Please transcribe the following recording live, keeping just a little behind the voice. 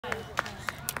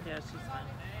Yeah, she's fine.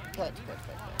 Good.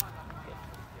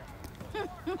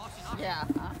 Yeah.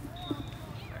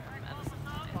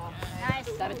 Nice.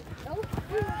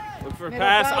 Look for a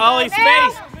pass. Ollie,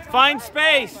 space. Find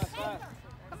space.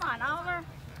 Come on, Oliver.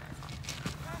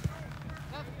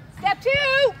 Step 2.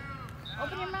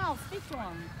 Open your mouth. Speak to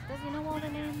him. Does he know all the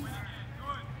names?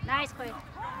 Nice, quick.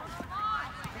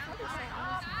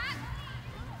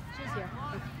 She's here.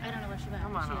 I don't know where she went.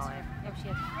 Come on, she is Ollie. here. Yep, she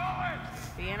is.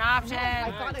 Be an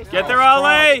option. Get there,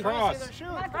 Ollie. Cross.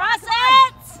 Cross it!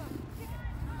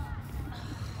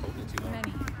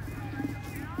 Many.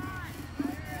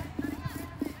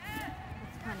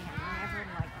 It's funny, I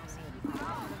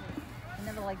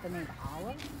never liked the name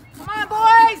Olive. Come on,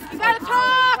 boys! You gotta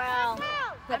talk! Well,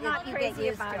 But I'm not you crazy get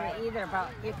used about to it either, but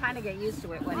you kind of get used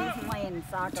to it when he's playing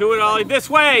soccer. To it, Ollie. This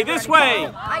way. This way.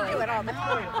 I do it all the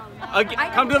time.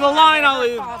 Come to the line,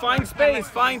 Ollie. Find space.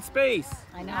 Find space.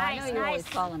 I know you always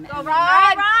call him. Go, Emmy.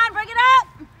 Ron! Ron, bring it up!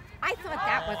 I thought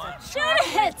that was a Shoot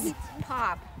it!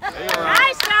 pop.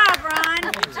 Nice job, Ron!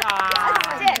 Good job.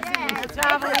 Good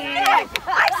job, Lee. I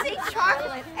see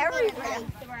chocolate everywhere.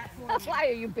 Why,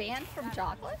 are you banned from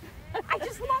chocolate? I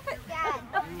just love it.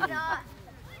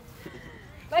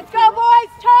 Let's go, boys!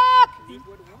 Talk!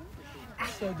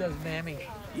 So does Mammy.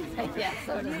 Yeah,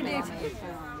 so does Mammy. Oh, my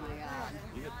God.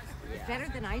 It's better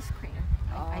than ice cream.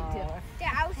 I did.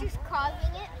 Yeah, I was just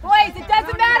causing it. Boys, it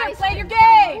doesn't matter. Play your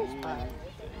game.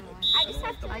 I just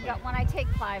have to. When I take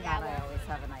Clive out, I always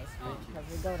have an ice cream because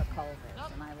we go to Culver's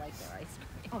and I like their ice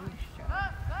cream. Oh, sure.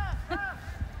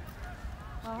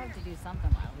 Well, I have to do something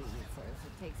while he eats his.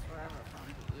 It takes forever for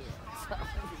him to eat. So.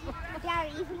 Dad, I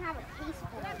even have a taste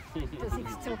for it. Does he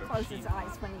still close his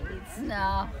eyes when he eats?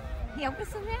 No. He opens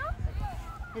them now?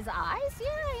 His eyes?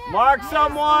 Yeah. Mark No,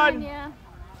 someone. fine, yeah.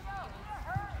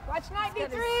 Watch He's got 93!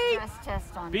 his stress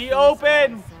test on Be Tuesday,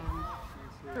 open. so.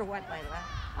 For what, Layla?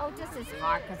 Oh, just his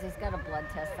heart, because he's got a blood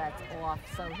test that's off,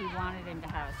 so he wanted him to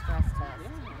have a stress test.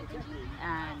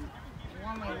 And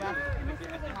when we left,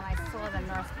 when I saw the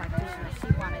nurse practitioner, she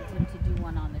wanted him to do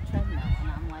one on the treadmill.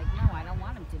 And I'm like, no, I don't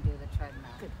want him to do the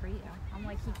treadmill. Good for you. I'm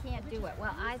like, he can't do it.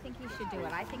 Well, I think he should do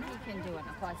it. I think he can do it. And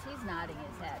of course, he's nodding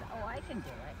his head. Oh, I can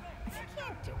do it. I said, you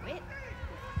can't do it.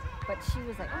 But she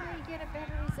was like, oh, you get a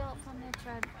better result from the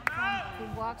treadmill. He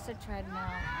walks the treadmill.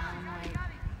 And I'm like,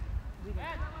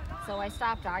 so I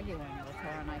stopped arguing with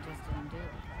her and I just didn't do it.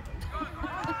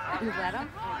 You let him?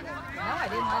 No, I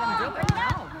didn't let him do it.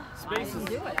 No. I didn't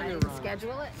do it. I didn't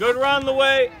schedule it. Good run the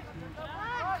way.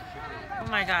 Oh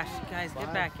my gosh, guys,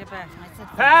 get back. I said,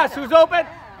 Pass. Who's open?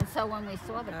 and so when we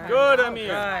saw the Good, crowd,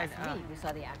 Amir. we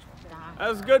saw the actual doctor. That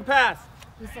was a good pass.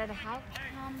 He said, how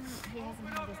come he hasn't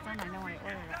had this done? I know I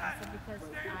ordered it. I said, because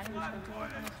I didn't want him to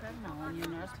work on the treadmill and your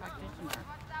nurse practitioner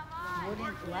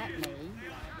wouldn't let me.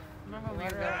 Remember when we were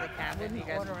over the cabin, you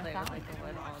guys would play with like the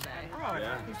wood all day. Oh,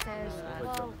 Yeah. he says,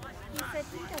 well, he said,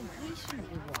 we shouldn't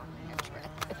be walking a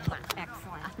treadmill.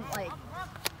 Excellent. I'm like,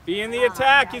 Be in the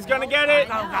attack. He's gonna get it.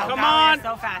 Go, go, Come go, on. you're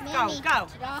so fast. Go, go.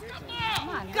 come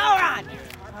on. Go, Ron.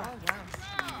 Oh,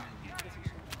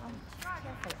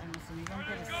 careful, Emerson. You don't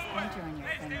get a splinter in your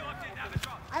finger.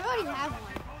 I already have one.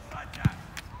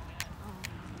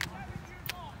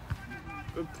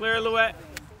 Good clear, Louette.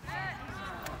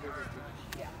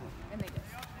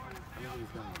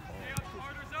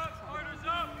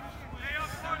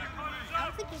 I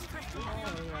don't think he's touched the ball.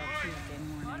 Tuesday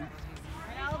morning.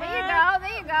 There you go.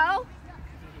 There you go.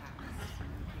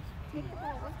 Take the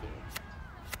ball with you.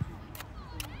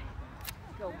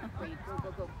 Go, Queen. Go,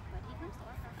 go, go.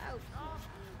 Out.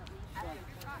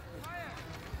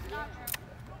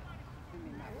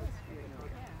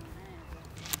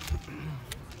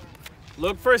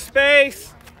 Look for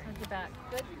space. How's your back?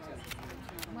 Good?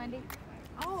 Wendy?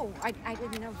 Oh, I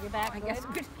didn't know. Your back I good? guess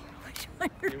good.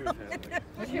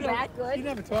 Is your back He good?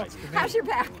 never talks to me. How's your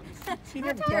back? He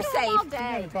never You're talks. safe. all He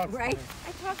day. never talks to Right? me.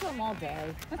 I talk to him all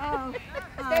day. Oh,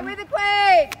 Stay with the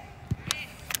Queen!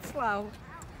 slow.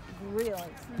 Really?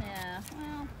 Yeah.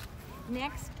 Well,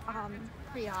 Next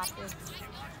pre-op is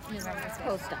November 5th.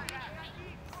 post-op.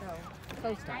 So,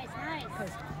 Post-op. Nice.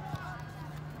 Post-op.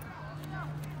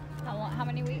 How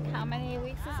many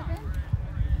weeks has it been?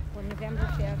 well, November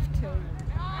 5th to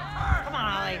Come on,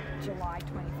 Ollie. July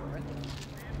 24th.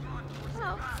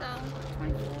 Oh, so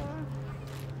 24.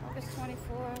 August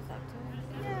 24th. October.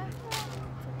 Yeah.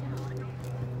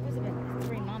 It's been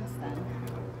 3 months then.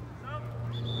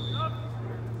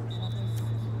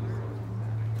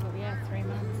 Oh, yeah, 3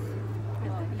 months.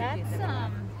 That's, I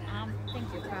think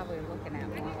you're probably looking at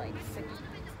more like 6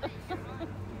 months.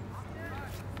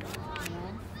 You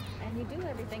know? And you do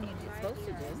everything you're supposed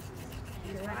to do.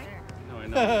 You're right there. No, I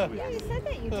know. Yeah, you said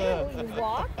that you do. You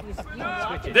walk. You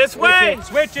walk. This way!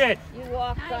 Switch it! You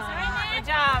walk. Good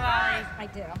job, Ollie. I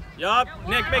do. Yup.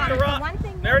 Nick, make the The run. one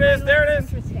thing There it is. There it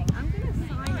is. interesting. I'm going to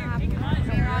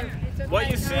sign up What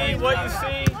you see, what you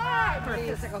see. for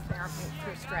physical therapy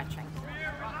for stretching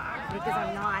because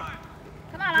I'm not.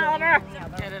 Come on, Oliver.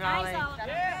 Get it, Ollie.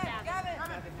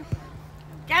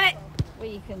 Get it. Well,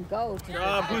 you can go to.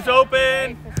 Job. Who's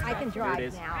open? I can drive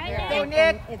is. now. Go,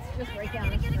 Nick. It's just right down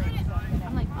the street. So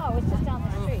I'm like, oh, it's just down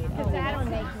the street. because that'll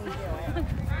make me do it.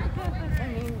 I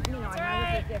mean, you know, I might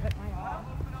as well give it my all.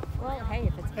 Well, hey,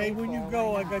 if it's. Hey, when you painful,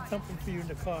 go, why I not? got something for you in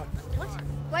the car.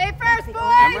 Play first,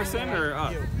 boy. Emerson or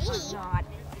us? You. Not.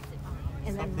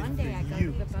 And then Monday I go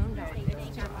to the bone doctor.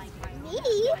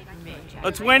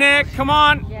 Let's win it. Come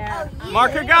on. Yeah.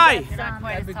 Mark your guy. Not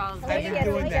quite as tall as Well, I've you been get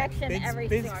a doing that. injection every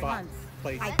Biz 6 spot months.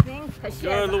 place. I think Cause she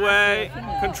has Good way.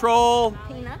 osteopenia. Control.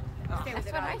 Peanut. That's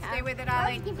what I have. Stay with it,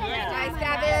 Ollie. Yeah. Nice,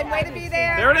 Devin. Way to be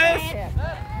there. There it is. Hip.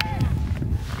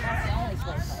 That's the only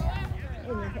place I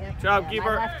have. Job, My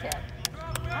keeper. left hip.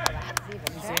 Oh, that's even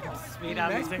better. Speed up.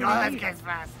 That's He's like, pretty oh, that neat. gets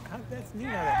fast. That's neat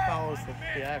how that follows the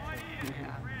action.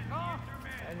 I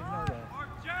didn't know that.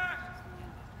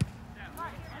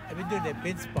 I've been doing that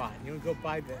bid spot. You would go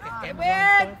buy the Amazon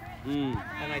stuff, Mm.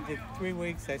 and I did 3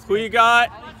 weeks. I Who you spent got?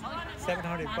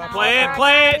 $700. Play it,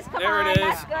 play it. Come There on, it is.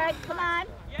 That's good. Come on.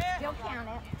 Still count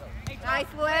it. Nice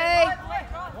play.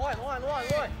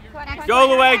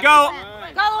 Go away, go.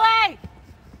 Go away.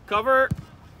 Cover.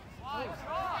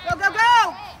 Go, go,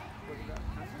 go.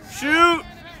 Shoot.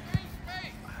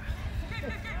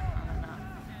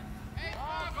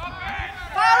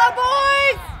 Follow,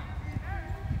 boys.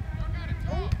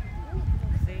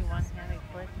 See, one-handed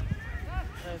quick.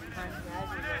 Those punches.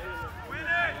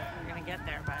 We're going to get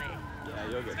there, buddy. Yeah,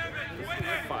 you'll get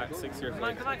there. 5, 6 years Come on,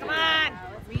 later. come on, come on.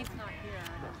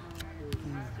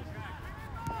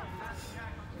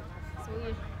 So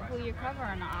who you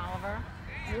covering, Oliver?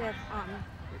 With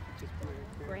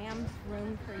Graham's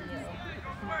room for you.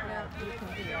 You can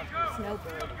be a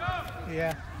snowbird.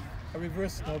 Yeah, a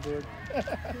reverse snowboard.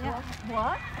 Yeah.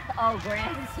 What? Oh,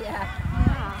 Grants, yeah.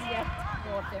 Yeah.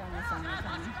 Go up there in the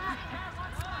summertime.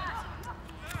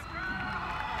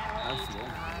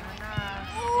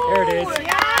 There it is.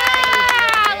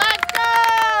 Yeah, let's go.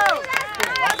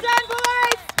 Well done,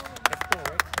 boys. That's cool,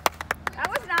 right? That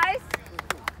was nice.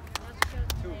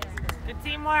 Good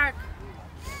teamwork.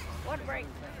 What a break.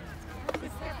 I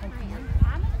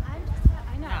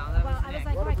know. No, that Well, was I was Nick.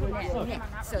 like, oh, I can Nick.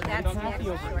 So that's Nick.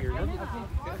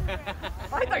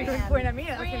 I thought you were pointing at me.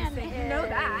 I was going to say, you know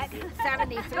that.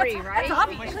 73, right? That's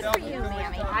obvious. Good for you,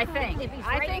 Mammy. I think.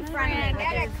 I think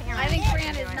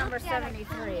Fran is number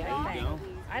 73. I think.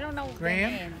 I don't know their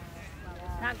Graham? name.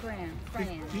 Not Graham.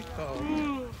 Fran.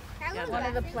 Oh. One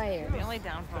of the players. The only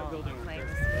downfall of playing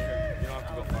this You don't have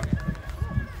to go far.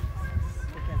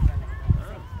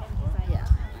 Yeah.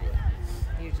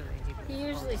 usually He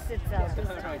usually sits out this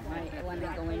time, right? When they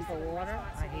go in for water.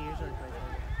 he usually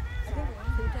plays.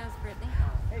 Who does Brittany?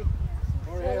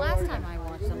 Well, last time I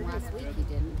watched him last week, he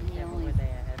didn't. He Were only. they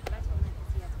ahead?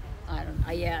 I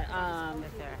don't. Yeah.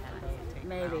 If they're ahead, they take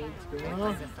Maybe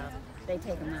they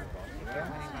take him out.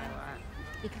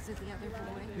 Because of the other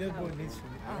boy. The other boy needs some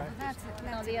Oh, practice. that's it.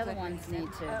 No, the other ones need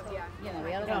to. You know,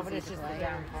 the other No, ones but need it's to just the play.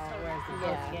 downfall. Whereas the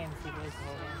Yeah. both games, he plays the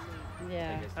whole game.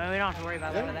 Yeah. I mean, we don't have to worry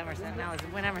about that with Emerson. Now,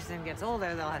 when Emerson gets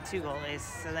older, they'll have 2 goalies,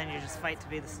 so then you just fight to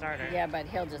be the starter. Yeah, but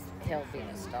he'll be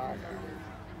the starter.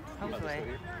 Hopefully.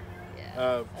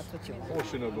 Yeah. That's what you want.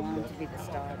 portion of You want them him to be the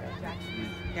starter.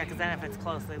 Yeah, because then if it's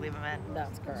close, they leave him in.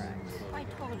 That's correct. I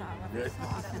told Oliver so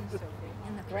often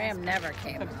in the Graham never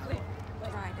came out.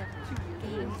 tried at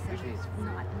games and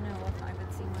not know if I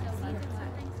would see my son play.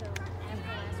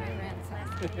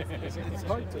 It's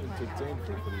hard to entertain for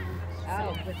 3 weeks.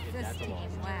 Oh, with this team,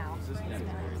 wow.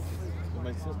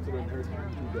 My sister and her 2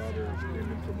 daughters came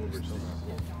in from over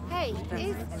somewhere. Hey,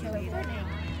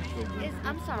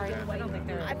 I'm sorry.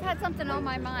 I've had something on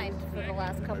my mind for the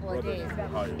last couple of days.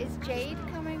 Is Jade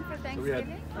coming for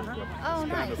Thanksgiving? Oh,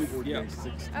 nice. Yeah.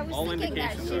 I was All thinking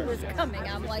that indications she are- was coming.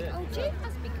 I'm like, oh, Jade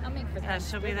must be coming for She'll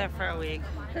Thanksgiving. be there for a week.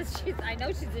 Because I know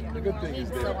she's in The New good thing is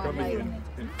Orleans, they're so I'm coming like,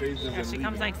 in phases Yeah, and she leaving.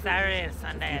 comes like Saturday to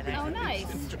Sunday, I think. oh, nice.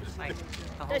 Like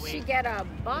the whole Does she week. get a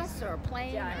bus or a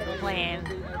plane? Or Plane.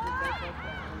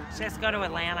 She has to go to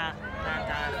Atlanta.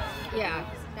 And, yeah,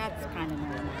 that's kind of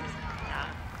normal. yeah.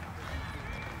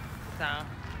 So,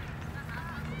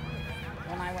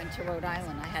 When I went to Rhode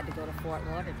Island, I had to go to Fort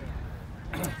Lauderdale.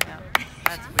 yeah,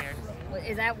 that's weird.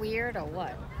 Is that weird or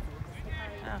what?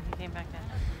 Oh, he came back in.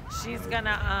 She's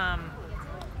gonna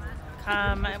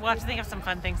come. We'll have to think of some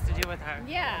fun things to do with her.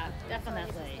 Yeah,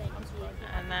 definitely.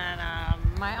 And then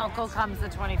my uncle comes the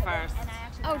 21st.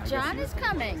 Oh, John is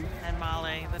coming. And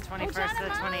Molly, the 21st John to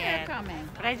the and Molly are 28th. coming.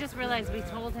 But I just realized we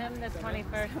told him the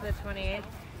 21st to the 28th.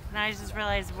 And I just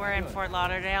realized we're in Fort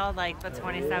Lauderdale, like the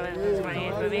 27th to the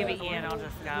 28th. But maybe Ian will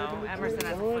just go. Emerson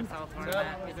has a futsal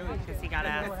tournament because he got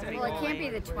asked to be Well, it can't be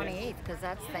goalie. the 28th because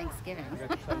that's Thanksgiving.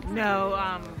 No,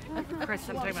 I'm talking about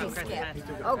Christmas.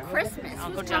 Oh, Christmas.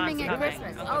 Uncle Who's John's coming at coming.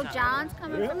 Christmas? Uncle Oh, John. John's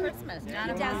coming for Christmas. John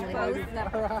and Molly.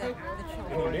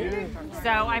 So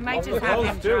I might just have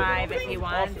him drive if he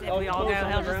wants. If we all go,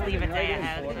 he'll just leave a day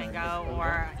ahead and go.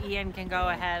 Or Ian can go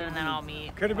ahead and then I'll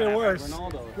meet. Could have been worse.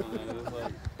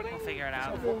 We'll figure it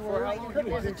out.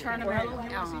 There's a tournament.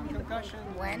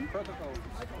 When?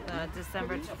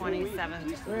 December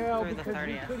 27th Well, through the because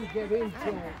we 30th. couldn't get in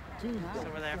till Tuesday. So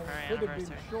we're there for our Could have been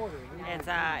anniversary. shorter.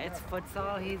 It's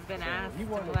futsal. He's been asked to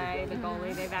play the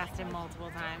goalie. They've asked him multiple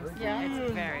times. Yeah.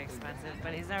 It's very expensive,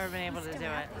 but he's never been able to do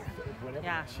it.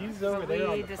 Yeah. She's over there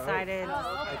on We the phone. decided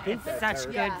I think it's that's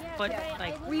such her. good foot,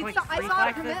 like quick I saw the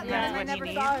reflexes. commitment That's and I what he never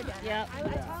needs. saw it again. Yep.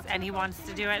 And he wants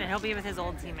to do it, and he'll be with his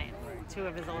old teammates. 2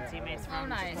 of his old teammates from. Oh,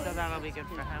 nice. So that'll be good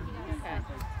for him. Okay.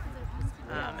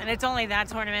 And it's only that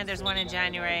tournament. There's one in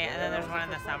January, and then there's one in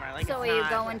the summer. Like So are it's you not,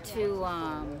 going to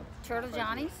Turtle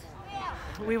Johnny's?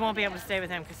 We won't be able to stay with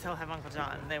him because he'll have Uncle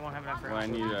John. They won't have enough room. Well, I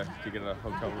need to get a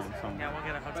hotel room somewhere. Yeah, we'll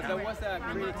get a hotel,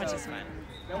 which is fine.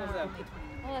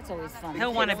 Well, that's always fun.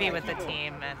 He'll want to be with the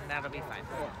team, and that'll be fine.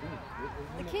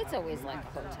 The kids always like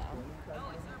a hotel.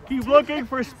 Keep looking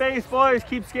for space, boys.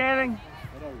 Keep scanning.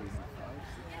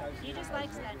 He just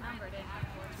likes that number,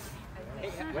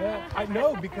 didn't Well, I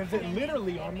know because it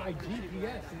literally on my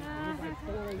GPS is like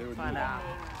 4. But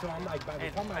So I'm like, by the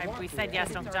time I walk we through said it,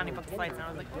 yes to Uncle Johnny booked flights, and I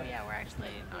was like, oh yeah, we're actually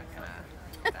not gonna.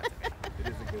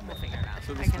 That's okay. We'll figure it out.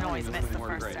 So I this can always morning miss the doesn't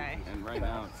work first great, day. and right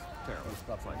now it's terrible. It's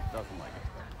like doesn't like it.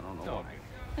 I don't know why.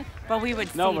 But we would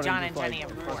see No, but John it and just, Jenny,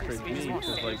 like, of course. frustrates We me just won't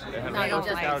because, stay. like, they have No, no you'll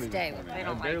just scouting. stay with They I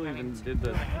don't like barely coming. even did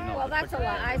the. Well, that's a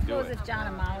lot. I suppose if John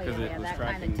and Molly are Because it there, was that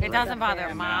tracking- kind of It doesn't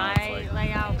bother my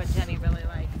layout, but Jenny really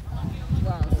likes.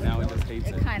 Well, Now it just hates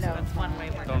it it. kind of. That's one way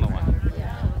we're Don't know why.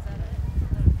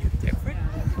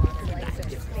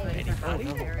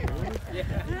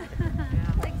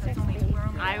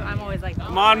 I'm always like,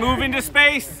 Come on, move into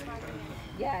space.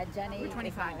 Yeah, Jenny.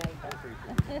 25.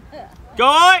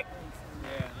 Go!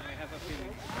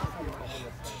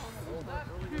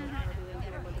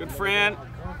 Good friend.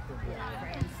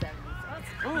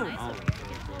 ooh.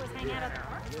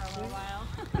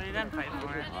 But he didn't fight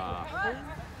for it.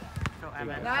 So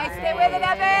Evan. Nice, stay with it,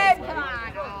 Evan! Come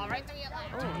on. Oh,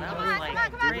 that was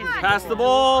like crazy. Pass the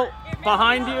ball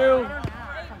behind you.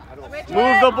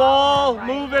 Move the ball.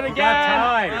 Move it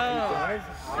again. Come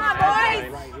on, boys! right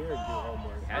here and do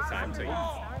homework. Had time till you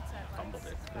fumbled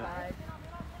it.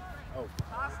 Oh,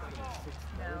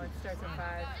 No, it starts at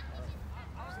 5.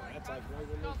 that's like right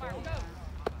when they go.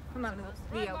 Come on,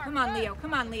 Leo. Come on, Leo.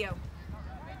 Come on, Leo.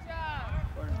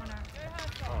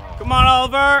 Come on,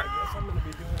 Oliver. I guess I'm going to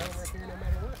be doing homework here no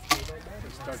matter what. So it don't matter.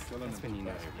 Start killing That's when you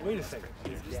know. Wait a second.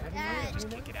 Is Daddy Just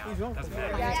kick it out. He's off. Doesn't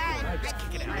matter. Just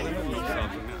kick it out.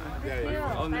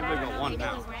 I'll never get one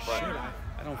now. But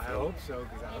I hope so,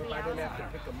 because I hope I didn't have to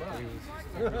pick him up.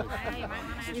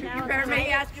 You better maybe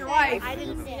ask your wife. I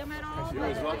didn't see him at all,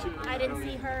 but I didn't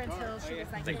see her until she was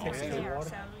like almost there,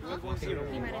 so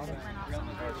he might have just went off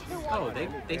somewhere. Oh,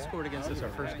 they scored against us our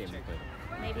first game they played.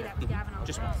 Maybe that was Gavin.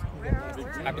 Just once.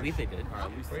 I believe they did. Or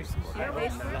at least they scored.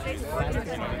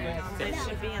 It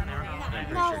should be in there. I'm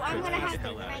pretty No, sure I'm Chris gonna have did to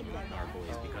hell out crank of it. our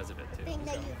boys because of it too. Thing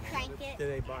that you crank it. Did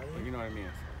they bother you? you know what I mean.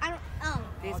 I don't.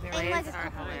 These in plays like a are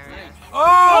couple hilarious.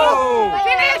 Oh!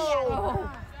 Finish.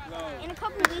 In a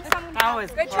couple weeks, I'm gonna. That was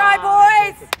Good try,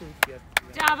 boys! The proof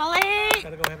yesterday. Job, Ali!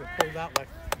 Gotta go have it pulled out like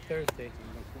Thursday.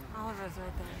 Oliver's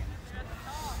right there.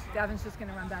 Devin's just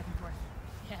gonna run back and forth.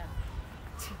 Yeah.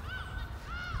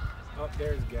 Oh,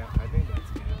 there's Gavin. I think that's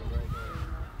Gavin right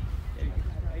there.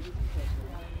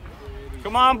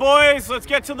 Come on, boys. Let's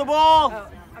get to the ball. Oh,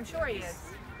 I'm sure he is.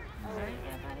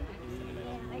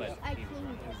 I cleaned it.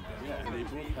 Yeah, and they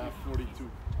both have 42. The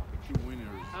 2 winners.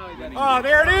 Oh,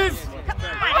 there it is.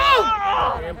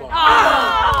 Handball.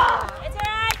 It's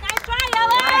alright. Nice try,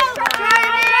 Ella. Good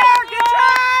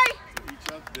try! Each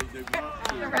other, they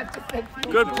The won. ref just said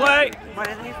Good play. What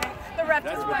did he say? the ref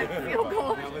just went field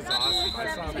goal. That was awesome. I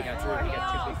saw him. He got 2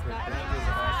 big for it. That was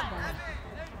awesome.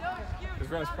 His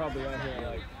ref's probably on here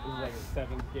like this is like a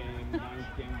 7th game,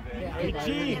 9th game day. Yeah. Hey, G.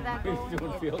 That goal, He's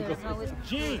doing field there's goals. always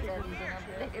G.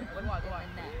 they didn't put him in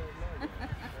net.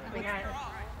 We got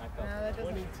I thought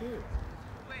 22.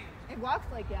 He walks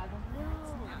like that.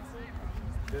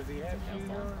 Does he have shoes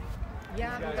on?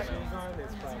 Yeah, He's got but shoes on,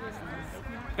 it's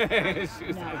probably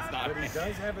Shoes, No. it's not. But he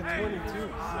does have a 22.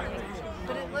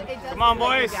 it does. Come on,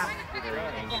 boys.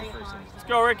 Let's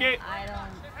go, Ricky. I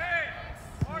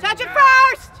don't. Touch it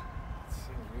first.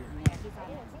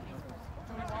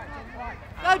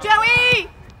 Go, Joey.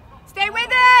 Stay with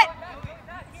it.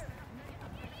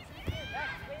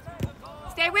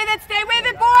 Stay with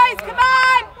it, boys. Come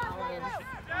on.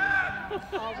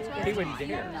 He wouldn't dare.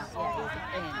 No,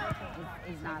 yeah,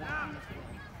 he's not on the field.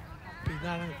 He's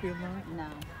not on the field now?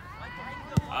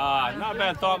 No. Not a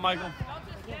bad thought, Michael.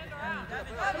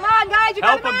 Come on, guys. You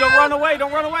Help gotta him. move. Don't run away.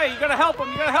 Don't run away. You gotta help him.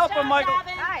 You gotta help him, Michael.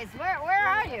 Guys, where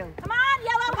are you? Come on,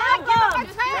 Yellow, Come on, help him.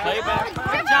 Play back.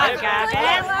 Good job,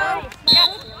 Gavin.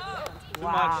 Too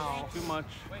much. Too much.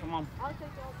 Come on.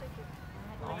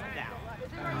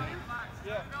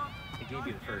 He gave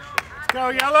you the first shot. Let's go,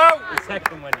 Yellow. The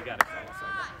second one, you got to call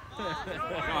something. You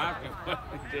don't have to.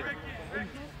 He did.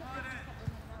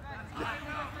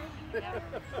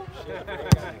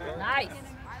 Nice.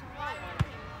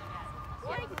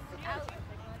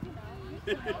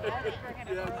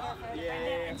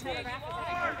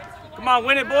 Come on,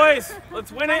 win it, boys.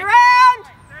 Let's win it. Around.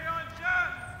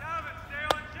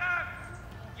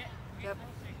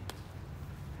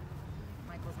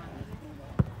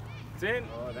 It's in.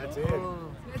 Oh, that's it.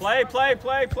 Play.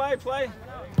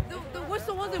 The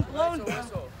whistle wasn't blown.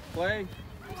 Play.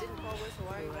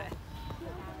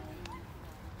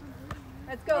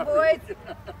 Let's go, boys.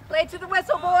 Play to the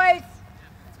whistle, boys.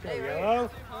 Go, Yellow.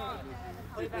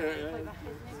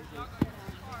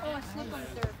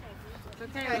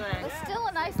 It's still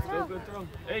a nice throw. Good throw.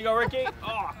 There you go, Ricky.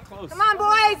 Oh, close. Come on,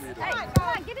 boys. Hey, come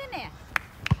on, get in there.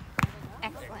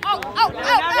 Excellent. Oh. Oh.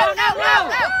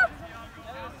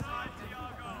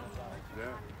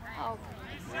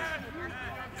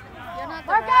 You're not the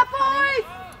Work ref, out, honey. boys.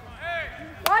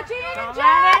 Watch Ian and Don't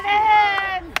Jack. let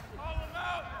it in.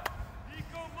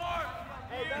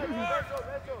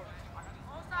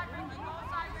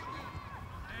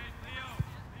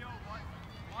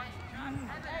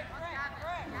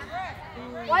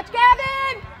 Watch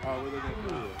Gavin. Oh, we're looking at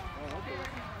you.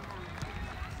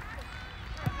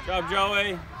 Good job,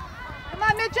 Joey. Come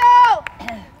on, Mitchell.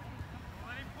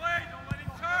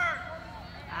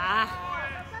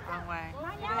 Wrong way.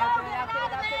 Get it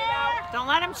out. Don't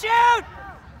let him shoot.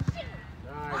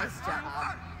 Nice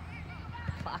job.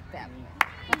 Clock that.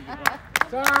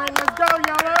 Sorry, let's go,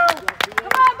 Yellow.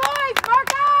 Come on, boys.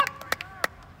 Mark up.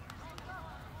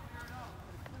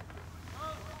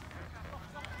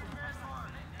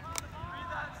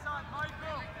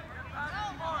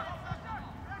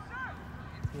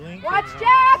 Watch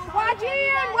Jack. Watch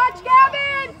Ian. Watch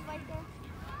Gavin.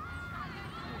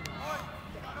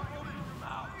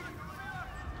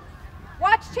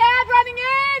 Watch Chad running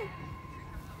in.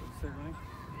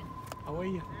 How are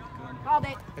you? Called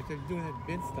it. After doing that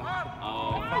bin stuff, I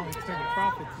Oh, finally turned a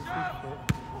profit this week.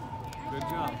 good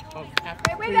job.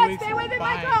 Stay with it,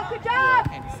 Michael. Good job.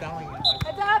 And selling it.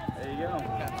 Heads up. There you go.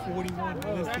 Got 41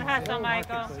 listings Good in hustle, the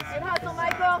Michael. marketplace. Good hustle,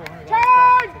 Michael. $400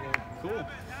 Turn. today. Cool.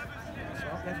 So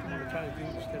that's what I'm going to try to do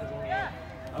instead of going out.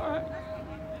 All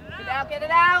right. Get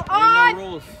it out. Ain't On. no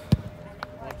rules.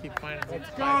 I keep finding let's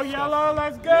Go, Yellow.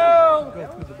 Let's go. Go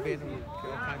through the bin.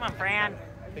 Come on, Fran.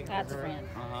 That's Fran.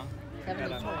 Uh-huh.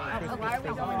 72. Why are we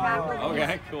going backwards?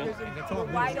 Okay, cool.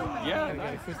 Wide open.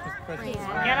 Yeah. Christmas present.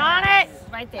 Get on it.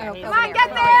 Right there. Come on, get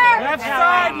there. Left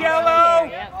side, Yellow.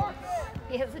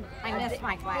 He has a, I missed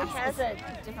my glasses. He has a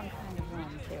different kind of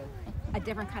run, too. A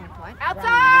different kind of what?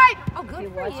 Outside. Oh,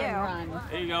 good for you. Run.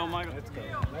 There you go, Michael. Let's go.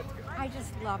 I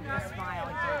just love your smile.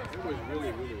 It was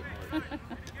really, really hard.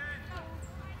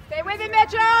 Stay with it,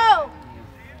 Mitchell.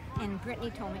 And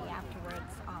Brittany told me afterwards,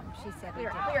 she said, I did a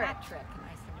Clear. hat trick. And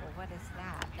I said, well, what is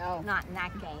that? Oh. Not in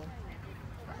that game.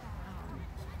 But,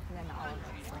 and then all of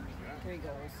it's like 3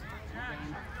 goals.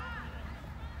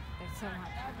 There's so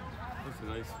much. That's a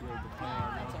nice field to play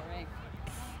on. That's all right.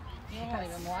 You've only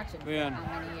been watching Man. for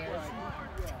how many years?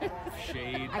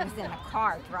 Shade. I was in the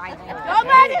car driving. Don't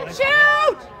let him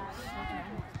shoot.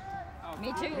 Me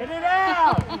too. Get it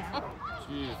out.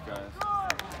 Jeez, guys.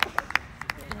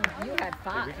 You had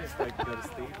 5. Just like go to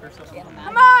sleep or something.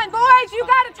 Come on, boys. You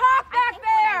got to talk back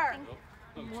there.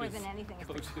 More than anything, it's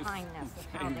Coaches the kindness of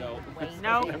how say they no. waited.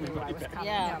 No. They knew I was coming.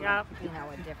 Yeah. Yep. You know,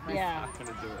 a different Yeah. Not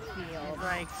gonna do it. field.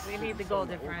 Like, we need the goal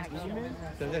differential.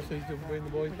 So that's what he's doing, bring the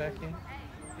boys back in?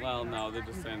 Well, no, they're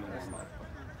just saying that it's not.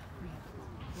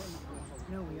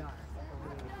 No, we are.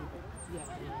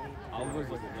 I was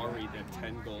like worried that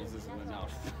 10 goals isn't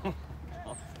enough.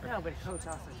 No, but coach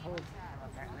also told him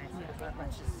it. And I said, but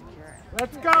let's just secure it.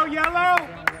 Let's go, yellow!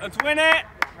 Let's win it!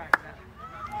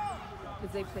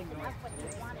 Because they play north.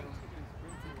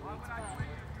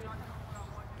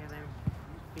 Yeah, they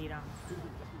beat them.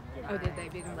 Oh, did they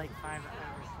beat them? Like 5 hours.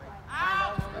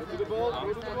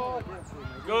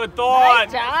 Good thought.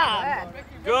 Nice job.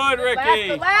 Good, Ricky. Left,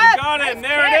 You left. got it. Nice And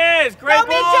there hit. it is. Great Go,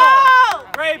 ball. Mitchell.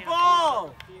 Great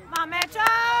ball. Come on,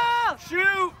 Mitchell!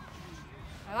 Shoot.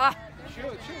 Come on.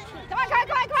 Two.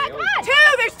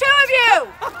 There's 2 of you.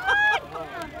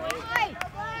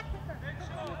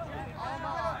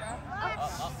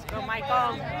 Go,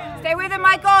 Michael. Stay with it,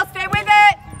 Michael. Stay with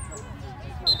it.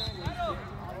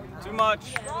 Too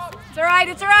much. It's all right.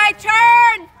 It's all right.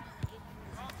 Turn.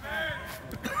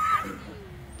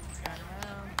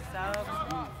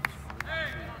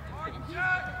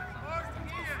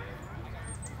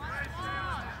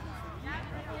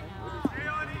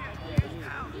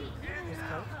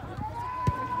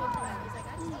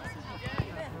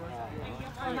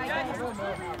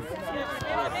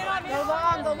 Go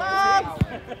long.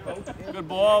 Good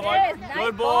ball, Mike. Nice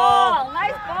Good ball.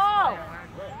 Nice ball.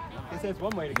 Guess that's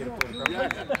one way to get a point.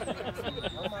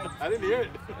 I didn't hear it.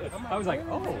 I was like,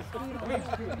 oh, I mean,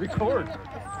 record.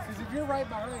 Because if you're right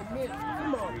behind me,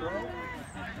 come on, bro.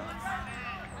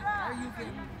 How are you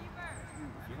getting?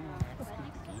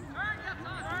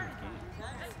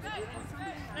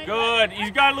 Good.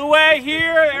 He's got Louis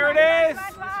here. There it is.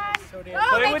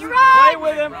 Play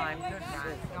with him.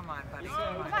 Come on, buddy.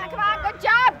 Come on.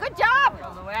 Good job.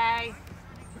 Roll away.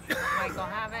 Michael,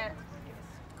 have it.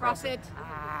 Cross it.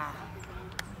 Ah.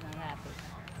 Not happy.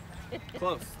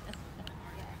 Close.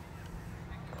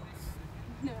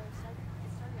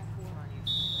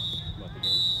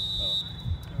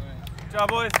 Good job,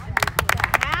 boys.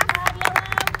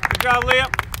 Good job, Liam.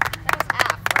 That was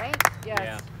half, right?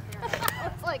 Yes.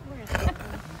 It's like,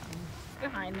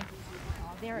 Behind me.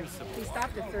 Oh, there it is. He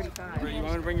stopped at 35. You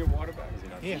want to bring your water back?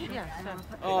 Yeah.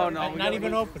 Oh, no. Not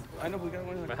even open. I know we got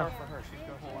one in the car for her. She's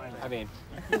got a whole line. I mean,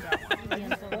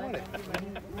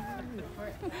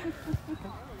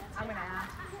 I'm going to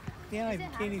ask. yeah, I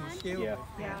can't even share. Yeah.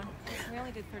 Yeah. We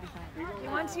only did 35. He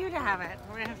wants you to have it.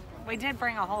 We did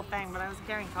bring a whole thing, but I was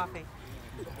carrying coffee.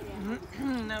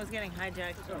 I was getting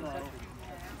hijacked.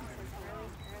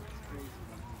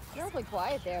 you're awfully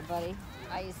quiet there, buddy.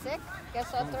 Are you sick?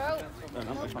 Guess I'll throw.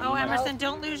 Oh, Emerson,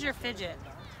 don't lose your fidget.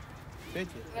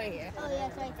 Fidget. Right here. Oh, yeah,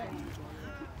 it's right there.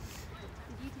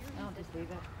 No, just leave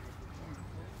it.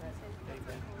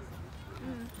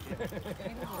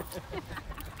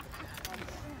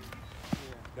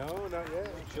 No, not yet.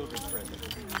 Children's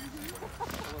present.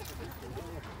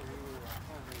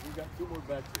 We got 2 more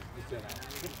batches to send out.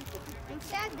 I'm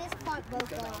sad this part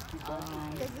broke off.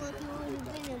 Because look, it would have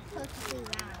been a perfectly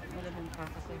round. Would have been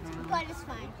perfectly round. But it's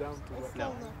fine. Down to It what?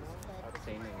 still looks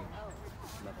Same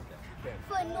level good.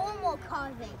 For normal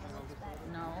carving, it looks better.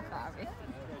 No, Bobby.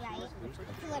 Right?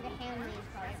 For like a handmade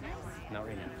carving. Not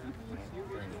right now.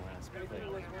 During the last play.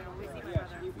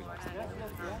 We lost the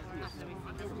ball.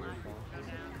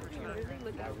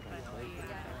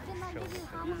 Didn't I give you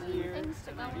how many things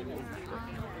to go in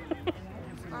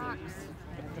box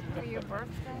for your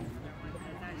birthday?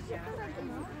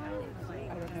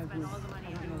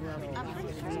 I'm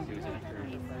pretty sure.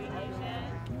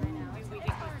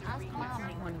 Ask Mom.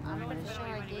 I'm pretty sure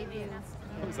I gave you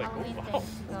I was like, Halloween oh,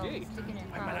 things to go okay. stick in your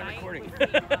I'm not car. recording. You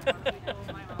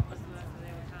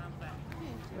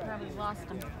probably lost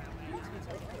them.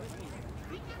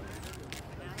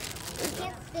 You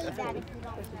can't say that if you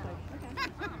don't know.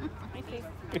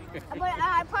 But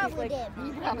I probably did.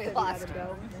 You probably lost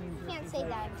them. You can't say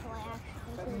that until I actually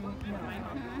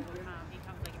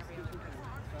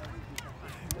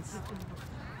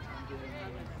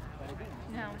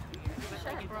No.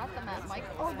 Should have brought them at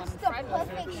Michael's Oh, when this is the Fred was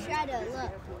perfect here. shredder.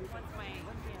 Look.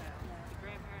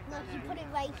 Look, you put it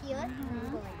right here. And you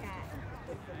go like that.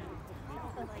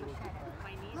 Perfect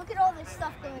shredder. Look at all this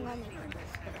stuff going on there.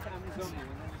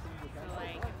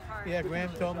 Yeah,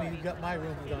 Graham told me you got my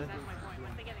room done.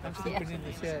 I'm sleeping in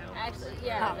the shed. Actually,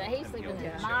 yeah, he's sleeping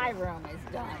in my room is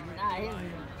done, not his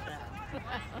room.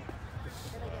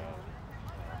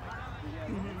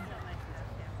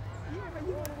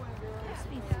 Must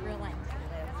be thrilling.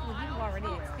 Well, you've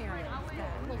already experienced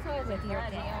that. Well, so is with your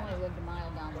dad. He only lived a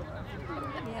mile down the road.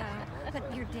 Yeah, but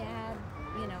your dad,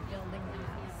 you know, building the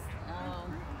house. Oh.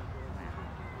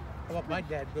 How about my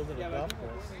dad building a golf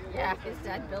course? Yeah, his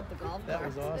dad built the golf That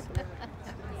course. was awesome.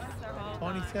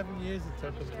 27 years it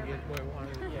took him to get where he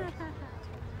wanted to get.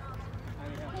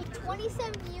 Wait,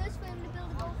 27 years for him to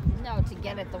build a golf? No, to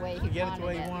get it the way he To get it wanted the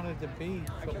way he wanted it to be.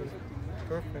 So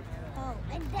perfect. Oh,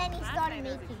 and then he started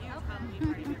making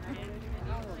it.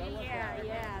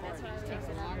 Yeah, that's what I was Takes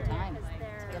a long time.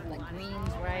 Get the greens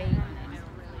right.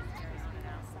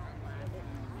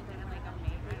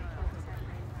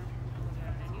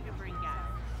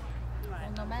 Well,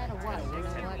 no matter what, you know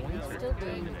what, we'd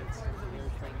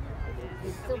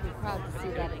still be proud to see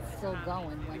that it's still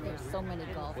going when there's so many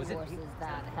golf courses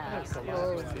that have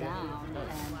closed down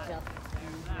and just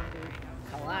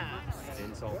collapsed.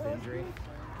 Insult to injury.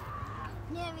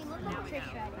 Yeah, I mean, look at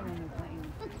Trish right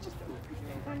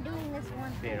I'm doing this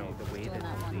one You know, the way Doing that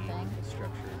that one thing. the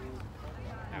structure,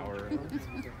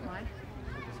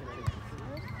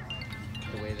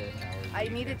 the way that our I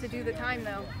needed to do the time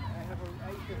though.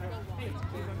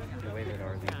 the way that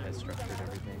our league has structured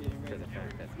everything for the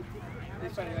fact that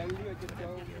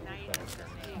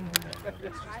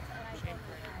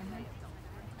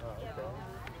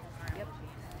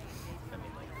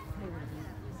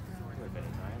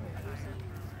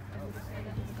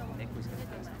Nick was going to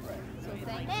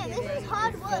Man, this is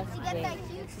hard work to get that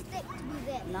huge stick to be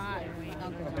this. Not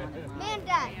Uncle John. Man,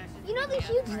 Dad, you know the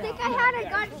huge stick I had? I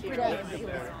got it today.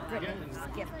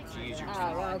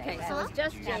 Oh, well, okay. So it's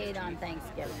just Jade on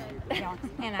Thanksgiving.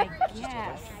 And I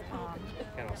guess got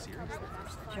all serious.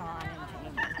 John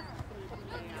and Jamie.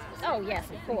 Oh, yes,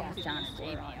 of course. John's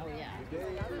Jamie. Oh, yeah.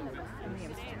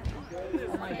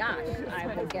 Oh, my gosh. I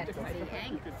will get to see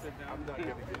Angus.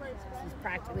 He's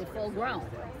practically full grown.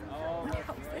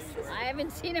 I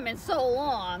haven't seen him in so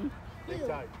long. He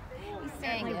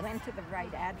certainly went to the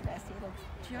right address. He looks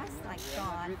just like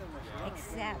John,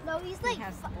 except No, he's he like,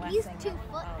 has he's blessing 2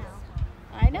 foot now.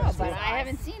 I know, but I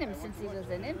haven't seen him since he was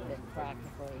an infant,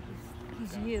 practically.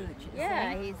 He's huge. isn't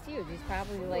Yeah, he? he's huge. He's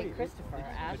probably like Christopher,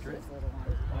 Ashley's little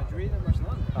one.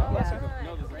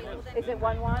 Is it 1-1? I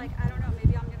don't know,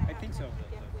 maybe I'm gonna. I think so.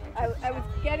 I was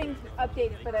getting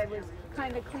updates, but I was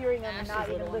kind of clearing them and not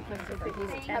Ashley's even little listening one. because it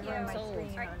was He's 10 ever in my years old.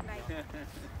 screen.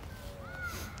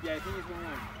 Yeah, I think it's 1-1.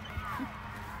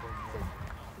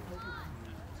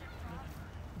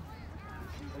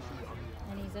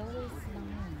 And he's always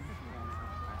smiling.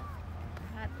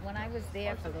 When I was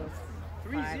there for those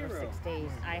 5 or 6 days,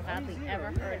 I hardly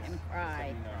ever heard him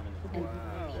cry. And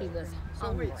he was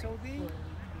hungry. When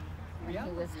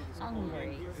he was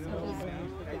hungry. So he's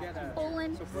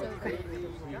pulling. So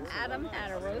Adam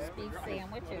had a roast beef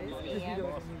sandwich in his hand.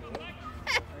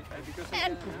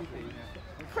 And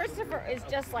Christopher is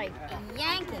just like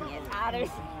yanking it out of his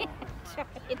hand,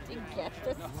 trying to get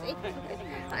the sandwich.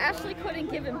 I actually couldn't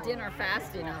give him dinner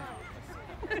fast enough.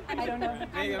 I don't know.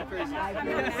 Maybe I'm crazy. And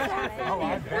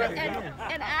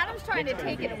Adam's trying to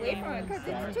take it away from him because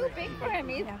it's too big for him.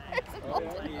 He's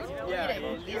supposed to eat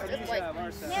it. He's just like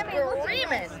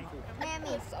screaming. Mammy,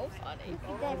 It's so funny.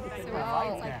 That's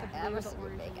Oh, Emerson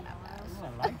would make it up.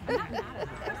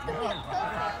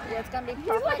 Yeah, it's gonna be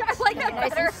perfect. I like it Nice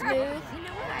better. and smooth.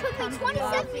 It took me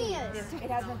 27 years. It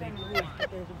hasn't been released, but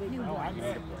there's a big new one.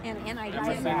 And I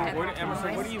Emerson, did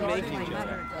what are you making,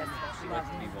 Jenna?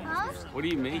 Huh? What are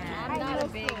you making? I'm not a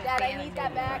big Dad, I need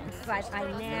that back. But I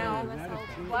now,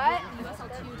 What?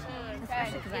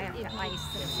 especially because I have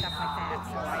ice and stuff like that,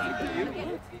 so I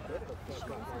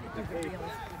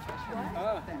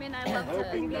I mean, I love to,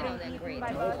 they're great.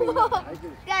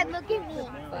 Dad, look at me.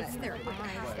 But their eyes. I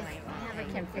never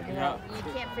can figure out, you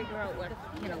can't figure out what,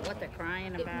 what they're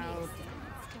crying about.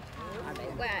 Are they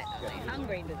wet? Are they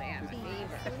hungry? Do they have a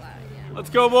fever? What? Yeah. Let's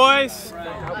go, boys.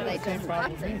 Are they just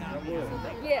fussing?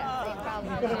 Yeah, they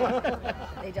probably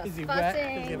they just Is he wet?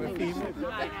 fussing. Does he have a fever?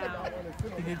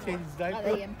 Did he change his Are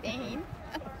diaper? they in pain?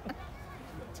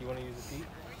 Do you want to use a seat?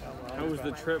 How was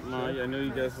the trip, Ma? I know you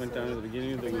guys went down at the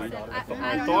beginning of the week.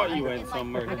 I thought you went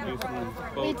somewhere to do some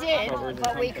We boat did, coverage or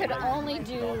but we something. could only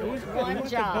do We went one to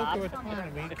job. Boca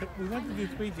Raton. We went to do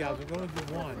 3 jobs. We're going to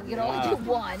do 1. You can only do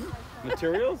one.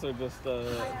 Materials or just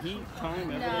heat, time,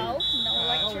 everything? No, no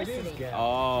electricity.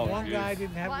 Oh, One geez. guy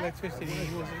didn't have electricity.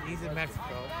 He's in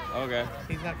Mexico. Okay.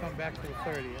 He's not coming back till the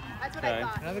 30th. That's what I Okay.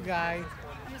 thought. Another guy,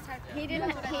 He didn't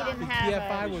the have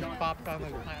TFI a, was popped on the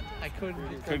plant. I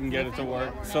Couldn't get it to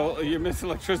work. So you miss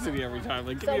electricity every time.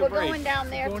 Like, give so me a we're break. going down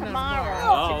there Going down tomorrow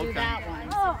tomorrow. to do Oh, that one.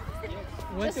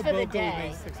 Went Just to for the Boca, day. we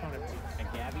made 600 bucks. And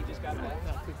Gabby just got back.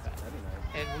 Not too bad.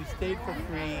 And we stayed for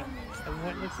free. And we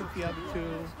went and looked at the other 2.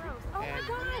 And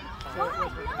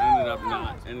Ended up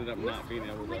not being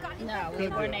able to. No, we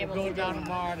weren't able to go do down it.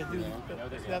 tomorrow to do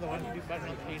the other one. Do about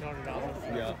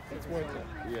 $800. Yeah. It's worth it.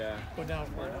 Yeah. Go down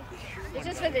for it. It's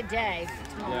just for the day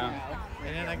tomorrow. Yeah.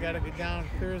 And then I got to go down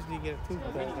Thursday to get a tooth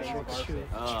pulled. I broke a tooth.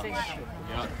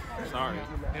 Yeah. Sorry.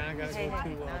 And I got to go to,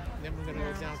 then we're going to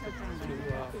go down to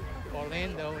Orlando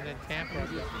in though, and then Tampa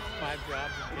gets 5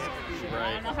 jobs.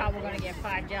 I don't know how we're going to get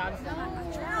 5 jobs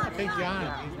done. Big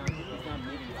John.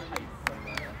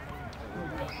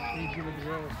 He's giving the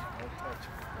rose.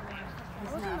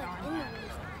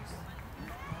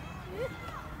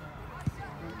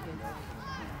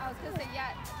 I was going to say,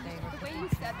 yeah, the way you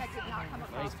said that did not come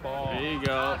across. Nice ball. There you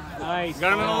go. Nice.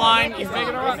 Got him in the line. He's making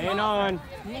a run. Man on.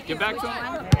 Get back to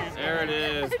him. There it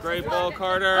is. Great ball,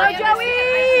 Carter. Go, Joey!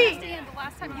 I understand the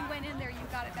last time you went in there, you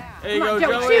got it back. There you go,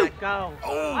 Joey. Go.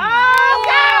 Oh,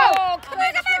 go! Come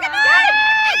on, come on, come on!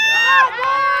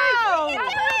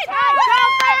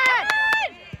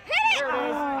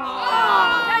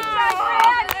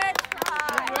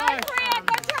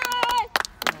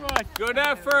 Good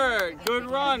effort. Good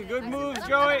run. Good moves,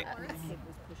 Joey.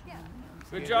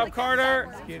 Good job,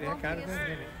 Carter. Get the heck out of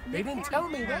it. They didn't tell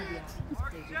me that.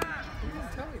 They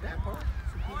didn't tell me that part.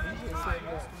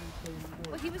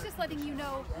 Well, he was just letting you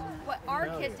know what our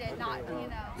kid did, not, you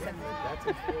know.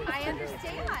 I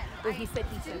understand. Well, he said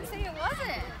didn't say it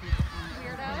wasn't.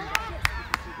 Weirdo.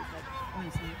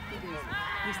 He's weird.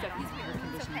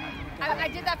 It's okay. I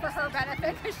did that for her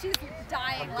benefit because she's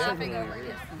dying laughing over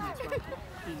it.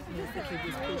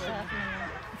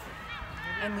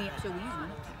 And we used one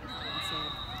and said,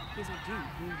 he's like, dude,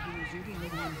 you're the only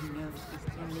one who knows this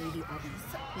lady Evans.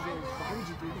 He goes, why would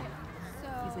you do that?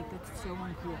 He's like, that's so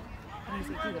uncool. And he's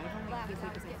like, dude, he's like, because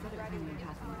I said it when it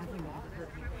happened, nothing that ever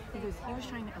hurt me. He goes, he was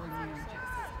trying to eliminate your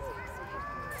chest.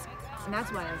 And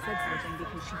that's why I said something,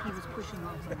 because he was pushing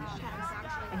off on his chest.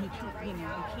 And he can't, you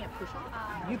know, you can't push off.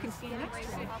 You can stand next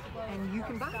to him, and you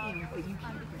can buy him, but you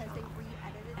can't push off.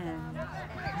 And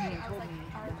he had told me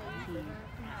that he,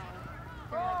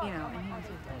 you know, and he was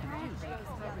like,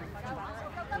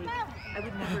 I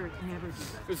would never do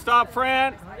that. Good stop,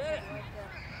 Fran.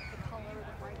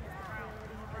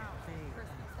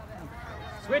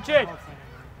 Switch it. And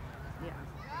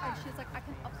she's like, I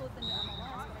can upload them to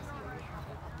MLS.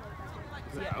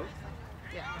 Is it out?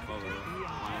 Yeah.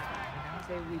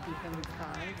 So we become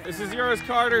 5. This is yours,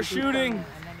 Carter. Shooting. And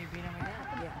then you beat him again.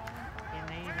 Yeah. And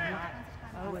they even got,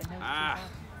 Ah.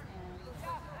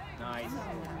 Nice.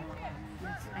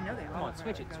 I know they are. Come on,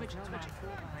 switch it.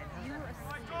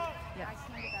 Yes.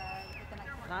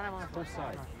 Not MLS. Both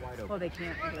sides, wide open. Well, they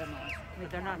can't do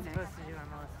MLS. They're not supposed to do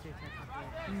MLS too,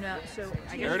 technically. No, so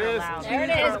I There guess it they're is. allowed. There it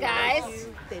is, guys.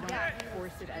 they don't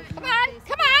force it as Come much. on,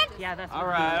 come on! Yeah, that's All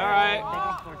what right, they do. all right. They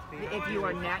can force feed. If you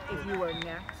are next, no.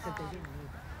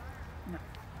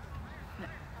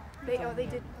 They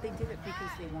did it because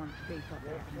they thought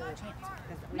they had a chance.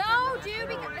 No, dude,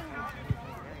 because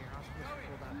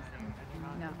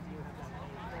No.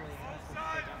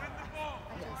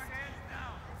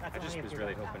 I just was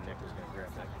really hoping Nick was going to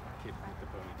grab that kid with the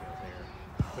ponytail there,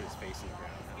 put his face in the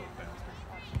ground, that little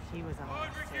bastard. He was on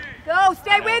us too. Go,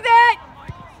 stay with it!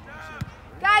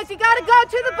 Guys, you gotta go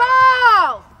to the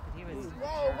ball! He was.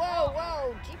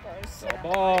 Whoa, jeepers.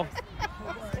 Go ball.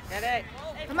 Get it.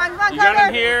 Come on, You Carter! got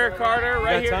him here, Carter,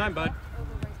 right You here. got time, bud.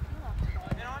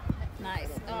 Nice.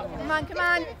 Oh. Come on, get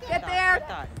there!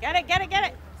 Get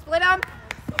it. Split them!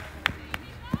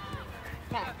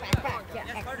 Back. Yeah,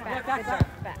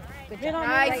 back. Good job.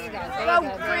 Nice. There you go.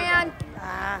 Go, Fran!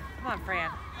 Come on, Fran.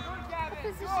 What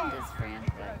position does Fran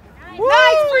play?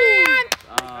 Nice, Fran!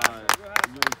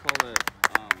 You would call it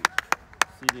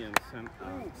CDM,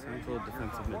 Central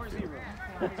Defensive Midfield.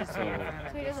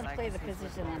 So he doesn't play the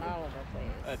position that Oliver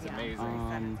plays. That's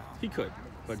amazing. He could,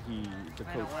 but the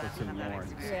coach puts him more in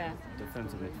Yeah.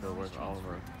 defensive midfield, whereas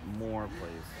Oliver more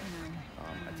plays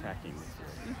attacking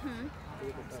midfield.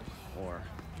 Or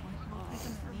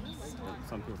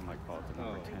some people might call it the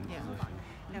number 10 position.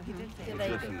 No, he did say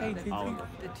Position Hey, that Oliver.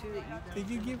 Did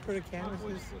you give her the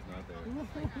canvases?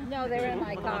 No, they were in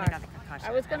my car.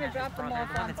 I was going to drop them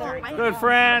off on Thursday. Good,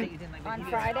 Fran. On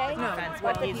Friday?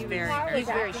 But he's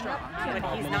very strong. But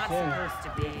he's not supposed to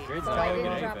be. So I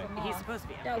didn't drop them off. He's supposed to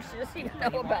be. No, she doesn't even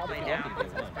know about Play them. down.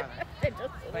 They're just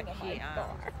But sitting in he, my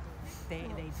car. they do.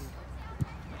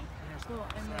 Well,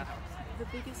 and the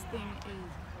biggest thing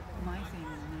is my thing.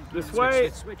 This way.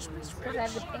 Because I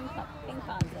have the ping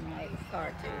pongs in my car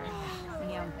too.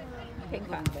 Yeah, Ping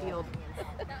pong field.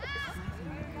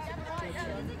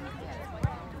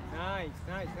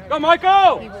 Nice. Go,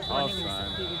 Michael! He was running.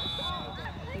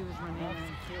 He was running.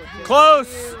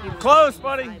 Close,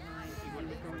 buddy.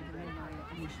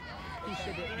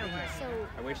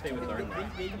 I wish they would learn that.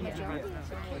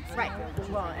 Right.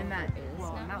 Well, and that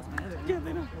was my other. Yeah,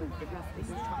 they know. They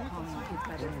just calling kids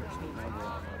by their first names.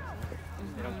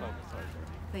 They don't focus hard.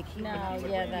 Like he, No, when he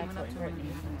yeah, went that's up what to Brittany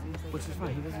him, Which is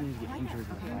fine. He doesn't need to get injured.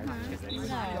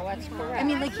 No, that's correct. I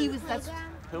mean, like he was. That's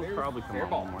He'll probably come on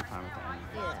one more time at the end.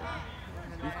 Yeah.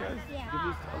 These guys, give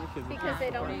these other kids a Because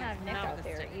they don't chance. have Nick out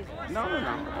there either. No.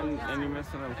 And you're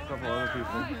missing a couple other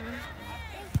people.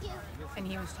 And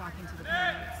he was talking to the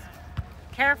parents.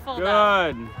 Careful, Good.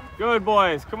 though. Good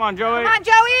boys. Come on, Joey. Come on,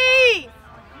 Joey!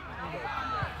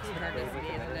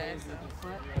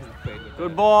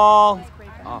 Good ball.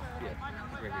 Oh.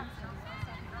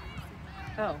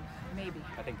 Oh, maybe.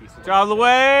 I think he's Job of the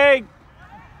way.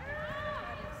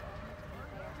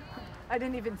 I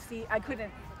didn't even see. I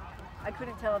couldn't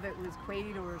tell if it was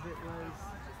Quaid or if it was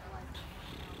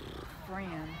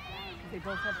Fran. They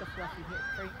both have the fluffy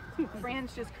hair.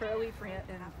 Fran's just curly,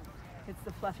 and it's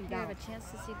the fluffy Do you down. have a chance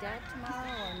to see Dad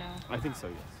tomorrow or no? I think so,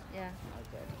 yes. Yeah. Oh,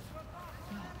 good.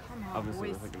 Come on, Obviously,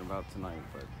 boys. we're thinking about tonight,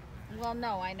 but. Well,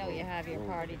 no, I know you have your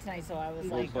party tonight, so I was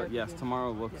like. But yes,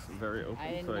 tomorrow looks very open,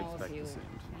 I didn't so I know if expect you. to see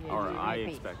him. You Or I might be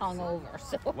expect to see him. hungover,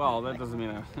 so. Well, that doesn't mean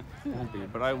I won't be,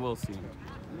 but I will see him.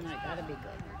 I gotta be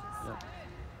good. Yep.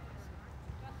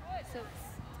 So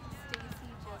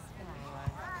Stacy just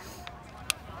finished.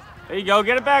 There you go.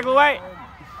 Get it back, away. And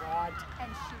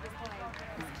she was like,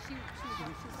 she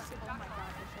was like, oh my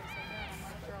god, the show's so good. I'm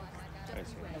like, girl,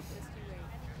 just you wait, just you wait.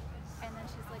 And then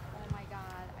she's like, oh my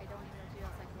god, I don't even know. I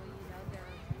was like, well, you know, there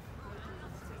are she's like,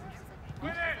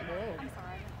 I'm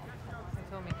sorry.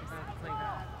 Told me to play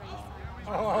that.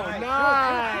 Oh,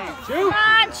 nice! Come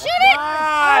on, shoot it!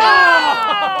 Nice!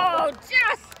 Oh,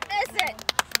 just miss it!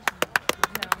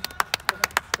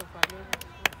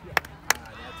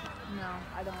 No,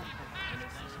 I don't.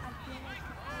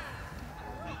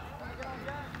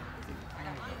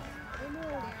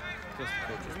 Just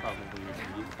coaches probably.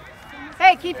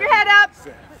 Hey, keep your head up.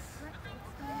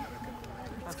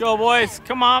 Let's go, boys.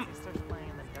 Come on.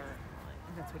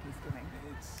 That's what he's doing.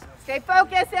 Stay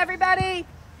focused, everybody.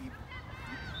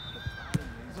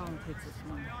 It only takes us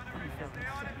one.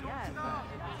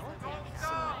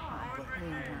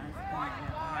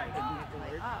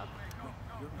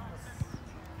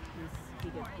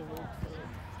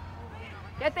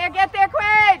 Get there,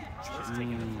 Quaid!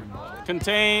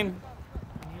 Contain.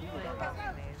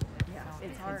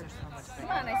 It's hard. Come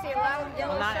on, I see a lot of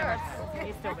yellow shirts.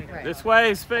 He's still big. This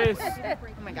way, space.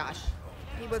 Oh my gosh.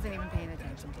 He wasn't even paying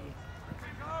attention to you.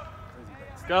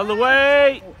 Get out of the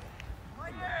way.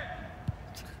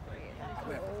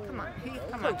 Come on,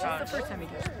 come on. It's the first time he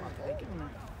gets walked away. Give him a...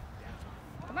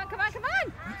 Come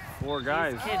on! 4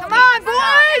 guys. Come on,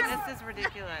 boys! This is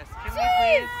ridiculous. Can we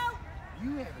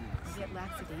please? Get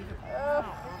lackadaisical.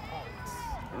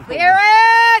 Clear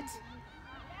it!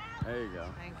 There you go.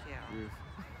 Thank you.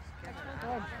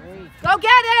 Go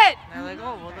get it! They're like,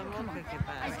 oh, well, then we'll pick it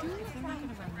back. Thank you.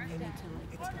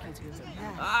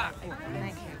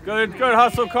 Good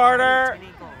hustle, Carter.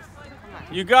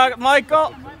 You got it,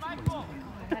 Michael.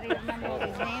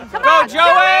 Go,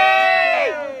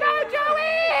 Joey! Go,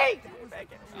 Joey!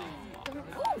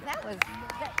 Ooh, that was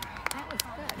good.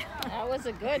 That was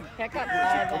a good pickup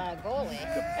by the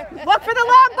goalie. Look for the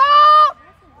long ball!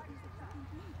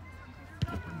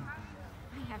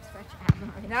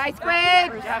 Nice, Quaid!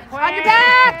 On your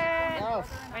back! Oh,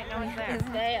 Wait, no one's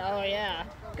there. oh yeah.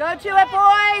 Go to it,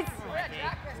 boys!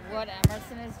 What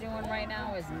Emerson is doing right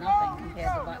now is nothing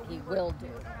compared to what he will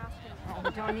do. Oh,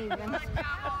 don't even.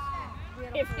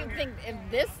 If you think if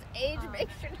this age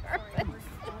makes you nervous,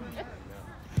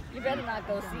 you better not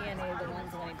go see any of the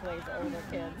ones when he plays older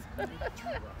kids.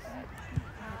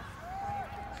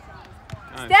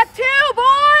 Nice. Step 2,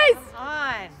 boys!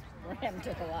 On. Graham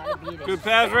took a lot of beating. Good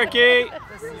pass, Ricky.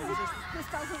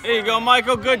 There you go,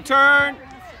 Michael. Good turn.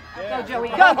 Go, Joey.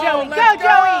 Go, Joey. Go,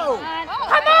 Joey.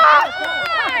 Come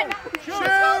on!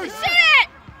 Shoot! Shit!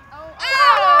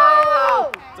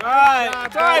 Oh! It's all right.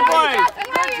 It's all right, boys.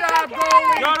 Good job,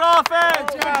 goalie! Good offense.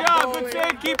 Good job. Good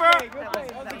save, keeper. That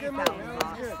was a good move. That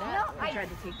was good. I tried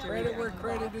to take Joey. Credit where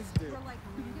credit is due.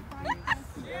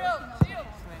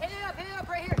 Hit it up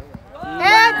right here.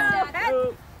 Heads!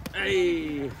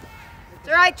 Hey. It's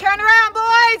all right. Turn around,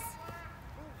 boys.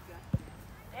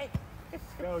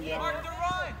 Go, y'all.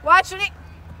 Watch it.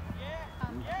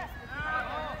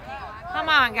 Come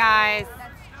on, guys.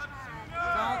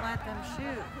 Don't let them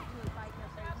shoot.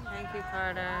 Thank you,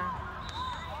 Carter.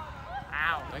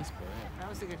 Ow. Nice play. That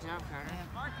was a good job, Carter.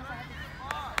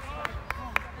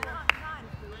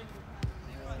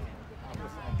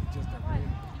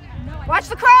 Watch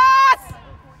the cross.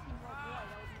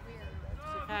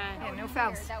 Okay. Yeah, no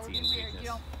fouls. That would be weird. You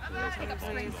don't pick up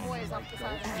so many boys off the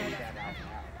side of the road.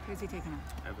 Who's he taking out?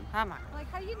 Come on. Like,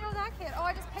 how do you know that kid? Oh,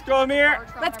 I just picked Let's go, up Amir. George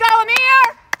from Let's there. go,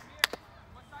 Amir.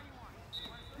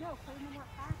 No, play no more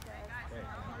practice.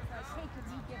 Hey, could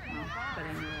you give him a ball? But I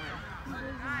know.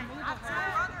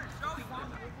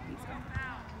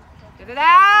 Get it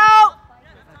out!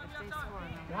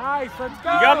 Nice, let's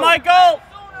go! You got Michael!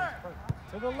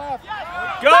 To the left.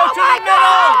 Go to the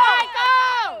middle!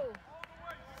 Michael!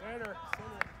 Center.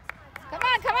 Come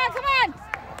on, come on, come on!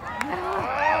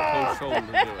 Coach told him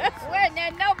to do it. Where,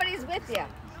 nobody's with you.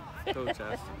 Coach asked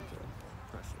him to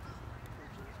press it.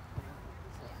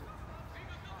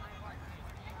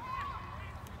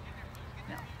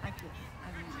 No, I couldn't.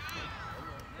 I don't know.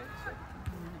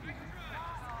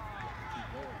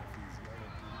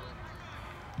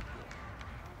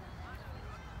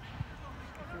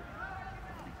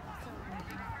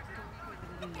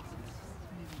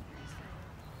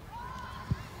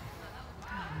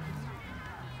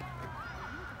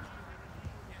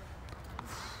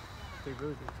 They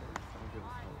really do.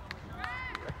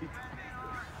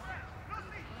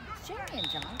 Sherry and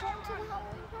John going to the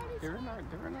Halloween parties? They're in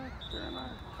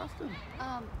our costume.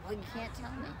 Well, you can't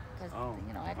tell me because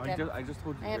you know I just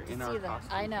told you I have they're in to our see them.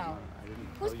 costume. I know.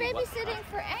 Who's babysitting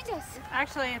for Angus?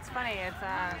 Actually, it's funny. It's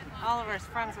Oliver's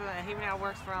friends with it. He now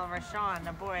works for Oliver. Sean,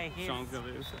 the boy. Sean's gonna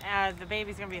be the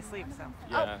baby's gonna be asleep, so.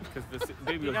 Yeah, because the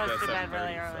baby he goes goes to to bed bed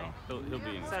really early. So he'll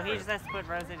be in. So he just has to put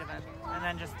Rosie to bed and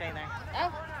then just stay there.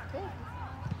 Oh, cool.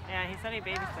 Yeah, he said he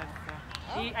babysits.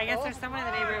 So. I guess there's someone in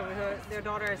the neighborhood who their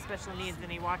daughter has special needs, and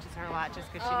he watches her a lot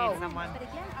just because she needs someone.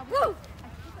 Woo!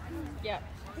 Yep.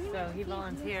 So he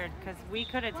volunteered because we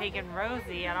could have taken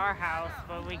Rosie at our house,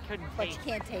 but we couldn't But take you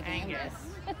can't take Angus.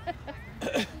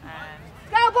 And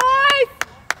Go, boys!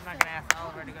 I'm not gonna ask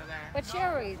Oliver to go there. But she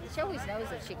always knows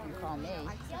that she can call me.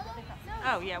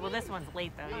 Oh yeah, well this one's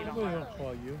late though. You don't. Nobody will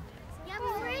call you. Yeah,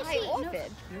 but where is I she?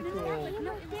 orphaned. You're too old.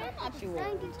 No, they're not too old.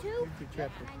 92? You're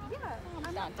decrepit.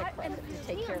 I'm not decrepit to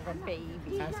take care of a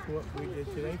baby. Ask what we did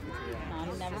today for 3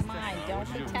 hours. No, never mind. Don't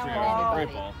be telling Great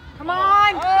anybody. ball. Come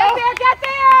on! Get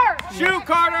there! Shoot,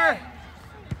 Carter!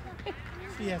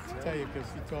 She has to tell you because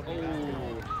she told me not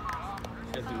to.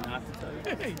 She has not to tell you.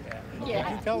 Yeah. You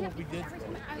can tell what we did.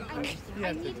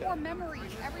 I need more memory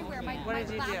everywhere. My What did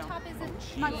you do? laptop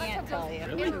isn't. My laptop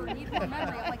goes, ew, need more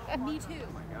memory. I'm like, me too.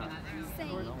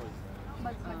 Same.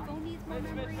 My phone needs more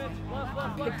memory.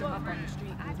 Picked him up on the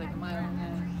street. He was like a mile and a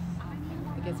half.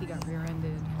 I guess he got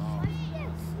rear-ended.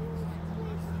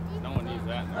 No one needs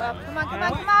that. Come on, come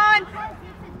on, come on!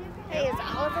 Hey, has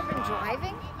Oliver been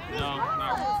driving? No,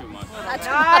 not too much. That's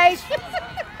Nice! It's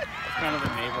kind of a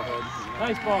neighborhood. You know?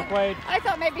 Nice ball, Quaid. I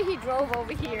thought maybe he drove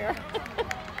over here.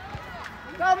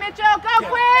 Go, Mitchell! Go,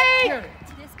 Queen!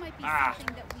 This might be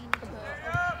something that we need to.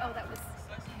 Oh, that was.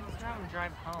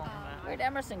 Drive home. Where'd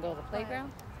Emerson go? The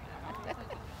playground?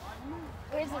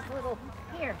 Where's this little,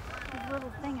 his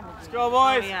little thing? Let's go,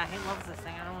 boys! Oh yeah, he loves this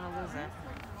thing. I don't want to lose it.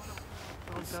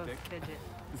 Little ghost fidget.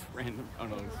 It's random. Oh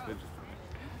no, it's fidget.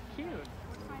 Cute.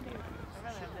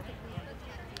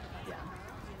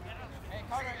 Hey,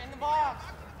 Carter, in the box!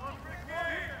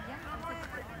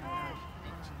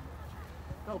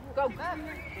 Go, go!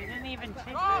 They didn't even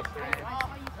change that.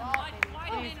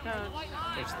 Please,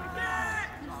 coach.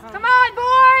 Come on,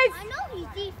 boys! I know he's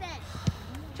defense.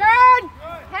 Turn!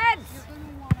 Heads!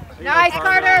 Nice,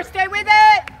 Carter! Stay with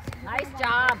it! Nice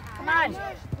job. Come on.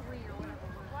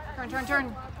 Turn, turn,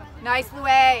 turn. Nice,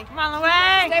 Louis. Come on,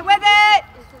 Louis! Stay with it!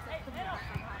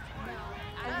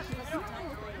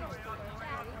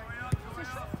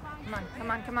 Come on,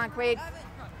 come on, come on, Quaid.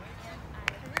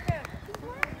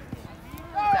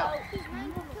 Oh, he is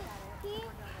right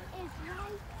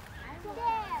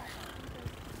there.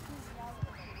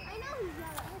 I know he's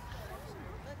yellow.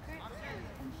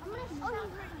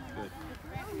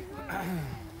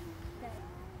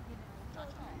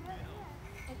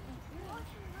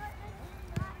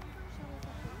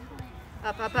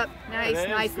 Up, up, up. Nice,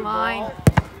 nice line.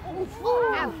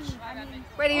 Ouch.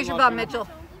 Way to use your bum, Mitchell.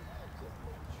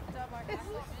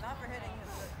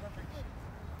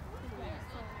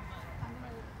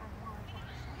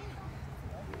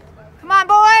 Come on,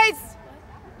 boys.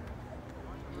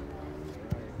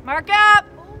 Mark up.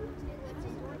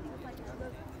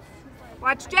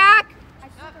 Watch Jack.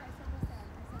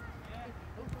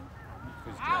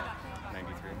 Who's Jack?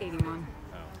 93? 81.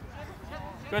 Oh.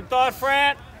 Good thought,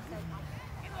 Fran.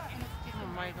 Oh,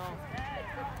 Michael.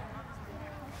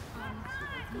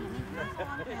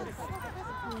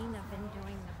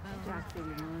 Jack's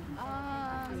 81.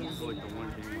 Like the one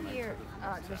thing when I Here,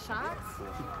 the shots?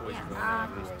 Yeah.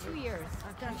 It was 2 years.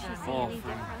 Does she see any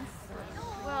difference?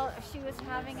 Well, she was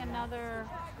having another.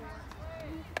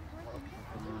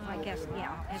 I guess,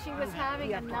 yeah. She was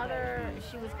having another,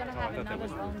 she was going to have another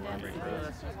bone density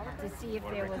to see if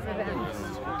there was any,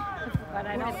 but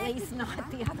I Or don't, at least not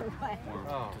the other way.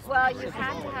 well, you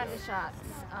have to have the shots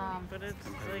But it's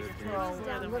like for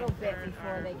a little bit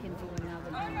before they can do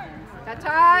another bone density. Got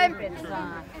time? See if it's,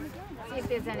 see if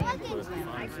there's any improvement.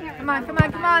 I can't Come on, come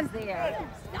on, come on. there.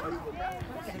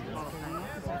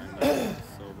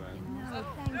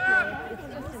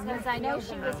 Because I know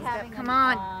she was having. Come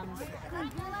on. She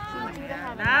was due to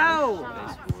have No. another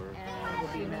shot, and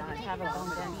she needed to have a bone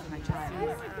density to see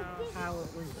how it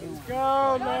was doing.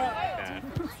 Go, Matt.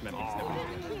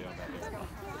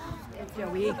 It's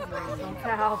Joey. Don't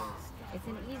foul. It's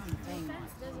an easy thing.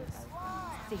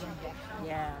 The injection.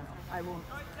 Yeah, I won't.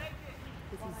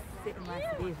 This is sitting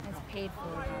like this. It's paid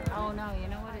for. Oh no, you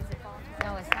know what is it?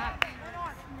 No, it's not.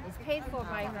 It's paid for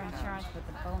by her insurance, but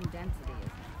the bone density is.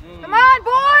 Come on,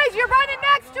 boys! You're running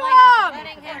next to him!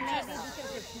 Letting him maybe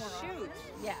because it's more shoot.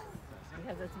 Yes,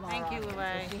 because it's more. Thank you, so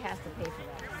Lele. she has to pay for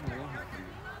that.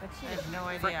 But she I have no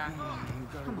idea.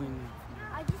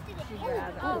 I just did it. she'd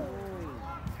rather. Oh.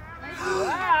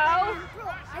 Wow.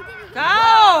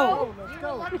 Go! Let's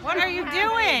go. What are you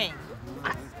doing?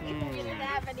 You didn't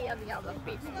have any of the other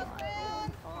people.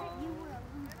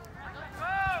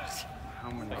 How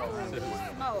many?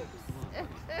 Smokes. Oh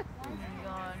my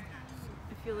God. I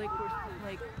feel like we're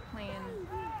like playing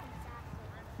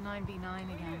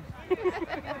 9v9 again.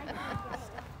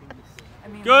 I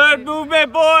mean, Good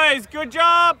movement, boys. Good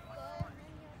job.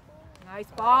 Nice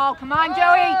ball. Come on,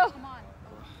 Joey.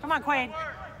 Come on, Quaid.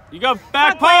 You go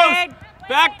back Come on, post.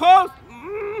 Back post.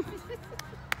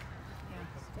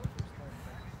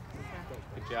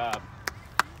 Good job.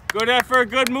 Good effort.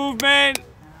 Good movement.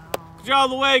 Good job all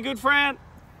the way. Good, Fran.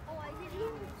 Oh, I did hear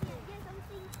something.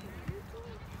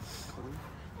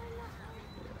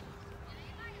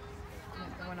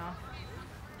 going off.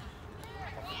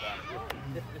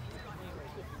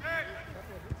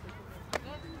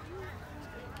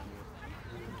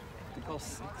 They call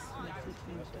 6. Because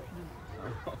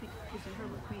you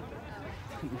heard what Queen did.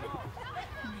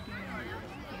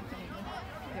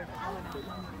 They're calling out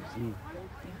numbers.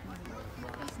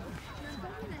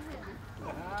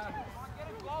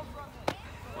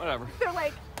 Whatever. They're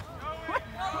like, what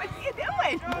are you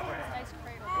doing? Nice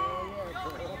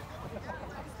cradle.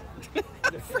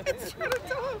 Friends trying to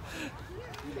tell him.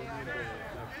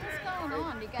 What's going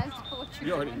on? You guys know what you're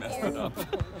You already doing messed here? it up.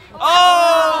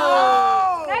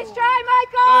 Oh! Nice try,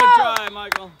 Michael. Good try,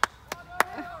 Michael.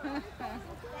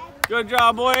 Good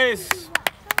job, boys.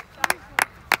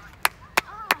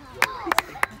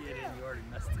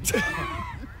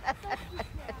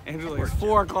 Angela, it's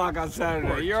 4 o'clock on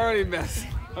Saturday. You already messed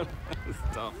up.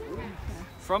 That's tough.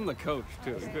 From the coach,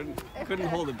 too. Couldn't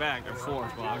hold it back at 4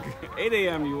 o'clock. 8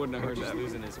 a.m. you wouldn't have heard that.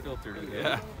 Losing his filter today.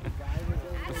 Yeah.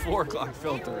 The 4 o'clock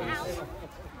filter is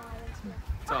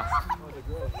tough.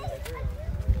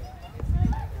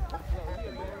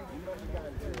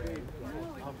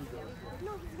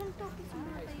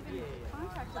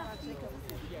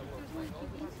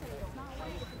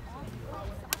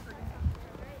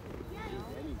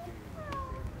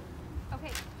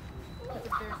 Okay.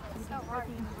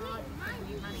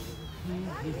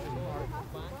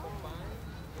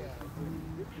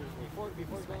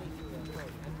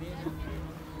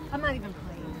 I'm not even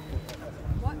playing.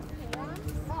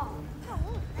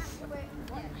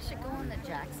 I should go on the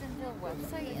Jacksonville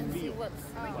website and see what's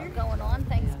going on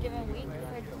Thanksgiving week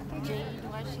for Jade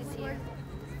while she's here.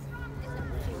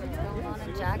 See what's going on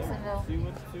in Jacksonville.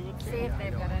 See if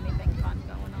they've got anything fun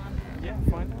going on. Yeah,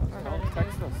 find out. Call,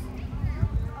 text us.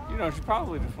 You know, she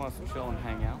probably just wants to chill and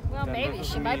hang out. Well, That maybe.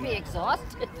 doesn't She might mean- be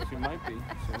exhausted. She might be.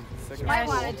 She's sick She of might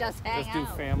school. want to just hang Just do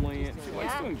out. family. She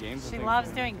likes Yeah. doing games. She loves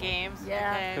doing games.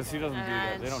 Yeah. Because she doesn't do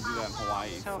that. They don't do that in Hawaii.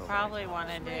 She'll so. probably want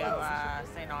to do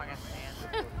St. Augustine.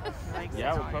 Like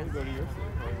Yeah, St. we'll probably go to your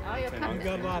Oh, you'll come We've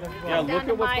got a lot of. Yeah, look down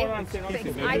to at what's my- going on in St.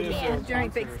 Augustine. I Maybe there's can't. a During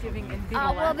concert. Thanksgiving and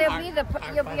well, there'll be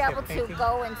you'll be able to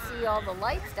go and see all the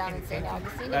lights down in St.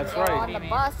 Augustine. You That's can go right. on the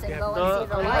bus and go and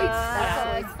see the lights. That's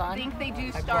always I fun. think they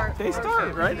do start. They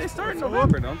start, right? They start in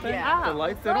November, don't they? Yeah. The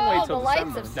lights, they don't Oh, wait the till lights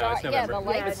December. have started. Yeah, the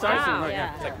lights It starts in, Wow. right,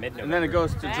 Yeah. It's like mid-November. And then it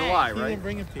goes to July, He didn't right?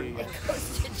 bring it to you. It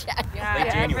goes to January.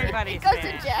 Yeah, everybody's It goes to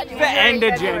fan. January. The end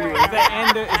of January. The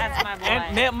end of, That's my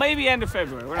boy. maybe end of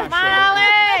February. We're not Come on, sure.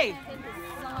 Ollie!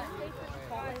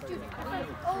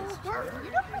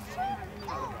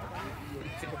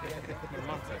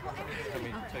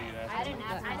 I didn't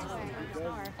have my star.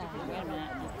 Wait a minute.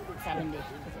 70.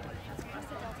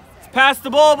 Pass the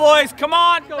ball, boys. Come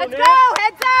on. Let's go.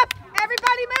 Heads up.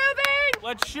 Everybody moving.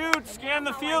 Let's shoot. Scan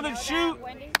the field and shoot.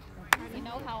 Wendy, you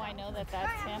know how I know that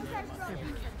that's him?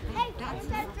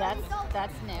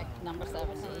 That's Nick, number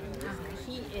 70.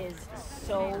 He is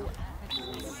so.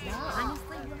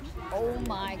 Honestly, oh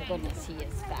my goodness, he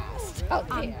is fast out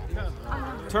there.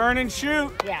 Turn and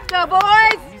shoot. Yeah. Go,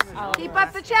 boys! Keep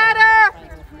up the chatter!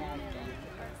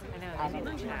 I know,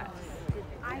 they chat.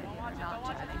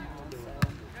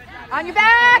 On your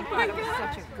back! That was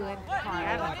such a good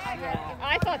pilot. Yeah.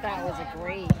 I thought that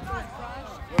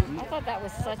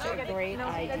was such a great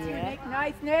idea.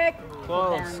 Nice, Nick.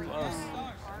 Close, For them,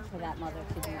 for that mother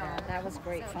to do that. That was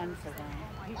great fun for them.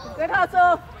 Good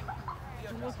hustle.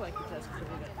 It looked like it does. I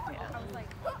was like,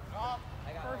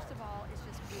 first of all, it's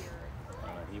just weird.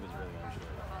 He was really unsure.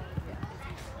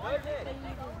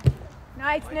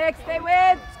 Nice, Nick. Stay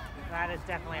with. That is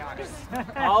definitely ours.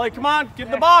 Ollie, come on, get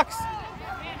in the box.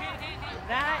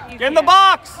 That you Get in the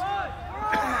box. Come on,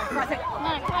 come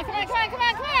on, come on, come on, come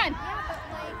on, come on.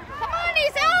 Come on,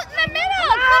 he's out in the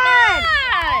middle. Come on.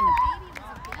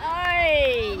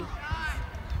 Hey.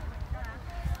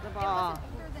 The ball.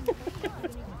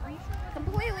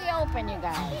 Completely open, you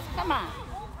guys. Come on.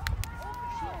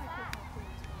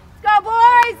 Go,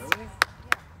 boys.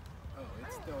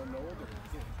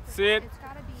 See it.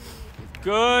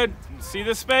 Good. See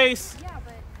the space. Yeah,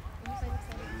 but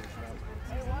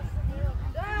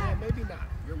Maybe not.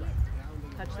 You're right.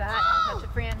 Touch that. Touch it,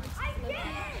 Fran.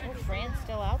 Oh, Fran's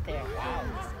still out there. Wow.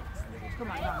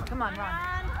 Come on, Ron. Come on, Ron.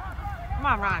 Come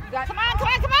on, Ron. Come on, come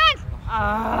on, come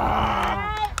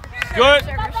on. Good.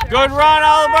 Good run,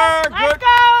 Oliver. Let's Good.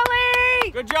 go,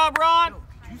 Lee. Good job, Ron.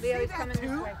 Leo's coming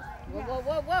this way. Whoa, whoa,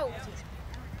 whoa, whoa.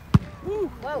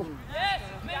 Whoa.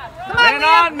 Man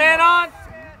on, man on.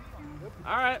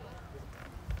 All right.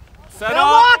 Set Go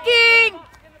up. walking.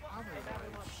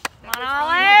 Come on,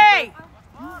 Ollie.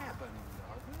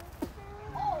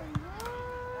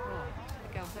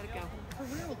 Let it go. For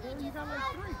real, man, you got like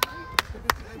 3.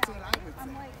 That's what I would say.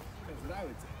 That's what I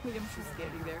would say. William's just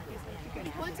standing there. He's like, you can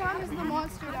have what time is the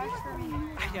monster dash for me?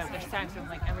 I know, there's times when I'm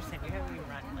like, Emerson, you have to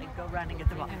run. Like, go run and get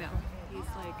the ball. I know. He's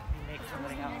like, Make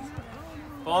somebody else.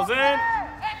 Ball's in.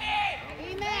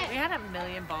 We had a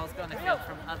million balls go on the field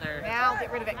from other. Now,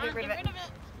 get rid of it. Get rid of it.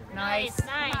 Nice.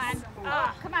 Nice.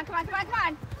 Oh, come on, come on, come on, come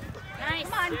on. Nice.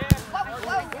 Come on. Whoa,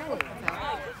 whoa.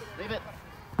 Leave it.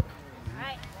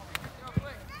 Right.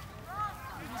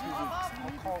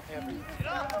 I'll call everything.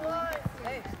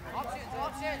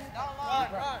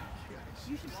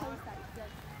 You should post that.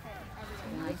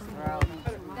 Nice throw.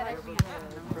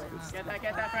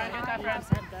 Get that, friend. Get that, friend.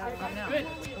 Good.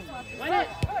 Win it.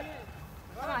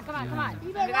 Come on, come on, come on.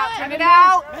 Turn it out. Turn it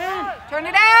out. Turn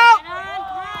it out.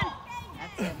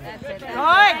 That's it, that's it.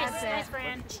 Nice. That's it.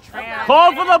 Fran.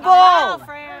 Call for the ball.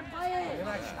 Fran.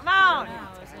 Come on.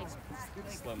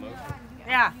 Slow motion.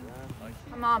 Yeah.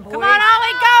 Come on, boys. Come on,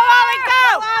 Ollie, go, Ollie, go.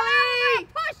 Ollie.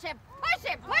 Push it, push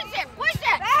it, push it, push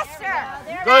it. Faster.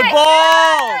 Good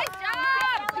ball. Nice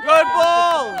job. Good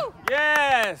ball.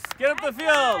 Yes. Get up the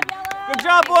field. Good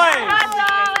job, boys.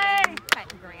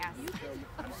 Cutting grass.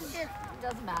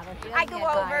 Doesn't matter. She I doesn't go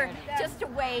get over tired. just to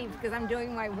wave because I'm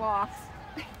doing my walks.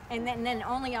 And then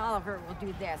only Oliver will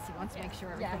do this. He wants to make sure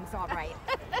everything's all right.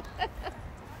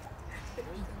 He's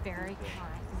very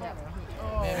kind.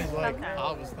 Then he's like,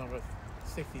 Oliver's number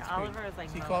 63. Oliver is like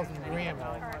She calls him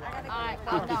Grandma. I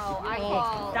call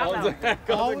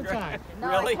All the time. No,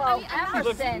 Really? I call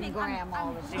Emerson Graham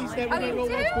all the She time. said we don't know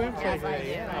what's Grandma Yes, I today. do.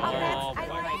 Yeah. Oh, I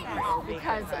like that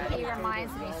because he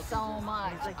reminds me so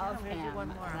much of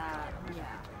him that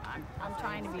I'm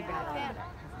trying to be better.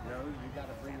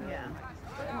 Yeah.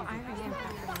 I am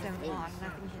after so long.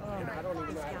 Nothing can do. I don't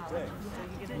even know how to play.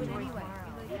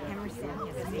 Emerson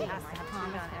has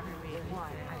promised every week.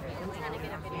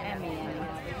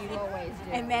 You always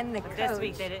do. And then the This coach.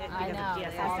 week they didn't I because know,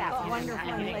 of they DSS all app. go. He Wonderful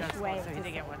didn't go to English school, way so he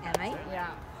did get one. Am I? Yeah.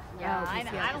 Yeah, I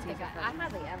hardly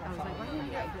ever call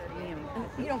him.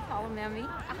 You don't call him Emmy?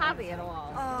 Hardly at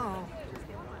all. Oh.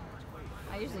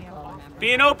 I usually call him Emerson.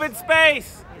 Be in open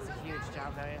space. He has a huge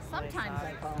job though. He has to Sometimes I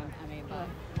play call him Emmy, but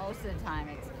most of the time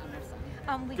it's Emerson.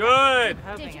 We Good.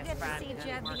 Did you get to see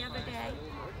Jed the other day?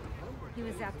 He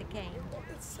was at the game.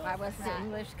 I was The not.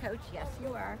 English coach, yes you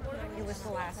were. It was the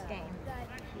last game.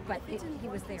 But he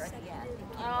was there at the end.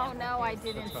 Oh no, I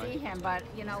didn't see him, but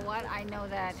you know what? I know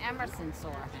that Emerson saw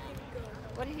him.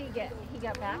 What did he get? He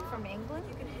got back from England?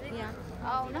 Yeah.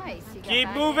 Oh, nice. He got Keep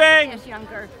back. moving. Yes,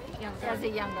 younger. As a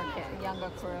younger kid, younger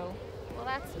crew. Well,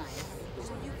 that's nice. That's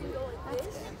good.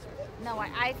 No,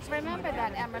 I remember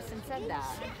that Emerson said that.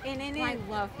 And I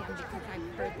love him because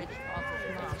I've heard that he calls his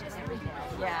mom every day.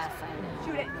 Yes, I know.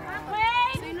 Shoot it.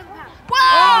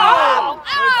 Whoa!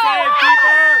 Good save,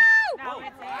 keeper. No,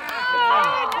 it's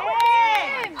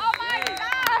Oh my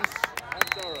gosh!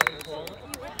 That's all right.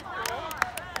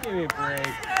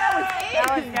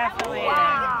 That was definitely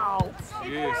Wow.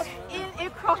 Jeez.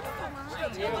 It crossed the line.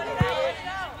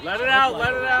 Let it out,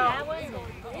 let it out.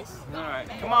 All right,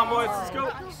 come on, boys, let's go.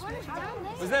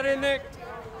 Was that in, Nick?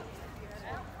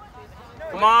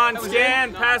 Come on,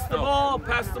 scan, pass the ball,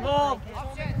 pass the ball.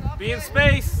 Be in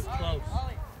space.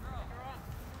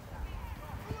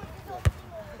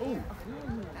 Ooh,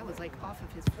 that was like off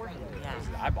of his forehead. Yeah. His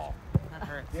eyeball. That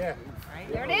hurts. Yeah.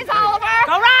 Right? There it is, Oliver.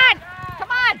 Go run!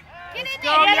 Come on. Get in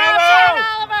there. Go, Get Yellow! out,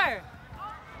 Oliver!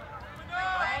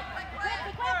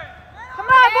 Come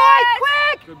on, boys,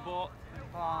 quick! Good ball.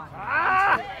 Oh,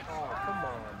 come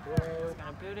on, bro. He's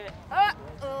gonna boot it.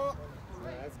 Uh-oh.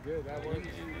 Yeah, that's good. That works. Is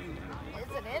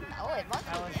it in? Oh, it must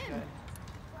That was be in. good.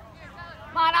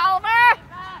 Come on, Oliver.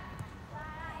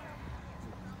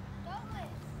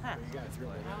 Huh. You got through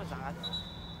it. That was odd.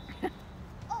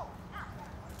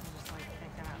 Just like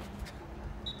pick up.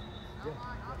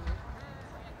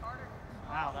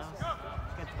 Wow, that was a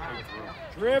good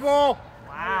throw. Dribble.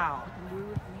 Wow.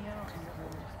 Really?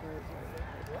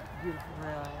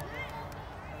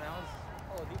 That was.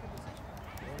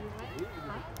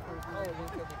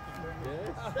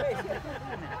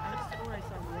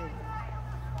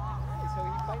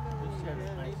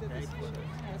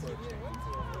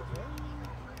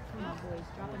 Come on, boys,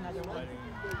 drop another one.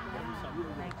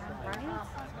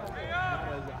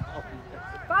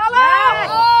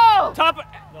 Follow! Top.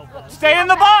 Stay in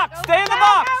the box. Stay in the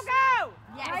box. Go!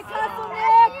 Yes. Nice hustle,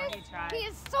 Nick! He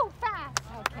is so fast.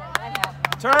 Okay, that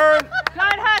happened. Turn.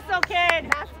 Good hustle,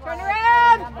 kid. Turn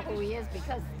around! Remember who he is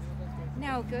because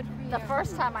No, good for you. the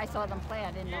first time I saw them play,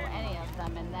 I didn't know any of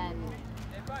them, and then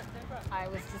I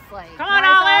was just like, Come on,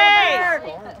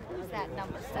 Ollie! who's that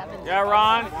number 7? Yeah,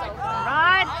 Ron. So fast.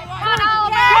 Run! Come on,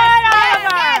 Oliver! Good, Yes,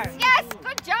 Oliver! yes,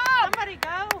 good job! Somebody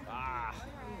go.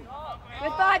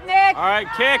 Good thought, Nick! All right,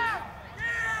 kick.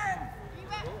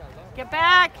 Get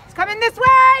back. It's coming this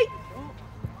way!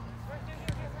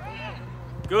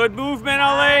 Good movement,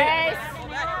 Ollie.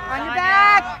 On your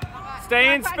back!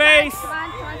 Stay in space. Come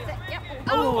on, sit. Yep.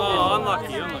 Oh,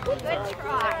 unlucky, unlucky. Good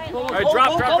try. All right, drop.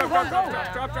 Go, go,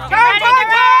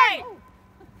 go!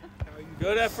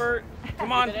 Good effort.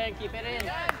 Come on. Keep it in.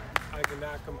 I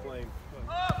cannot complain.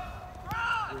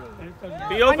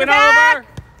 Be open, your back. Oliver.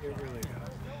 It really does.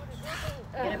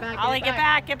 Get back. Ollie, get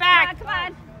back. Get back. Come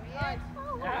on.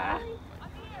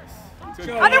 Good.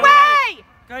 Other way!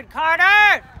 Good,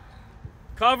 Carter.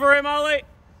 Cover him, Ollie.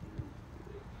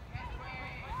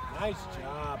 Nice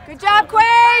job. Good job, Quade!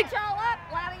 March all up.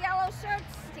 A lot of yellow shirts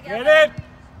together. Get it.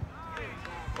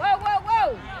 Whoa, whoa,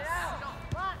 whoa.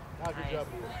 Good job.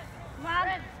 Come on.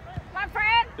 Come on,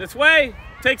 Fred. This way.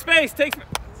 Take space. Take space.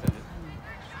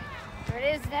 There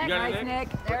it is, Nick. You got it, Nice, Nick.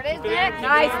 There it is, Good. Nick.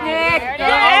 Nice, Nick. There it You is.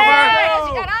 got Oliver. There it is.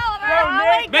 You got Oliver.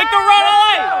 Ollie, Make go. the run,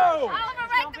 Ollie. Oliver,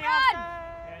 make the run.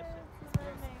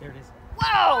 There it is.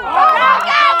 Whoa. Oh. Go,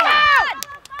 go, go.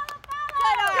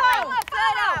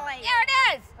 Good, Ollie. There it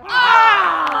is.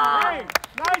 Hey,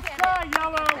 nice try,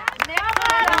 Yellow.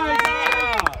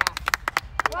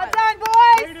 Well done,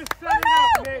 boys! Way to set it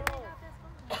up, Nick.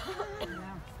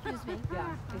 Excuse me.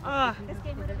 This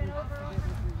game would have been over.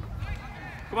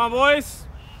 Come on, boys.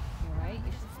 All right,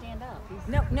 you should stand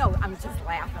up. No, I'm just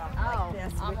laughing. Oh,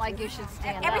 This, I'm which like is- you should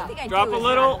stand Everything up. I Drop do a is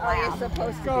little. not Oh, you're laugh.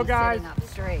 supposed to Go, be guys. sitting up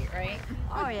straight, right?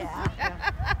 Oh, yeah.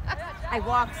 I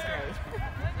walk straight.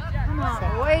 Come on,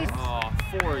 boys. Oh,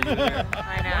 4 you there.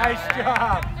 I know. Nice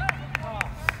job.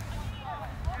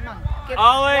 Come on. Get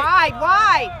Ollie. wide,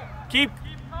 wide. Keep.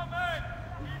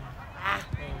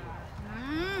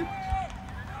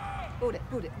 Boot it,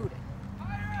 boot it, boot it.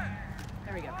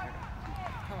 There we go.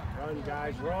 Run,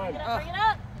 guys, run. Bring it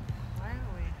up. Why are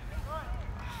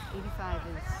we? 85 is...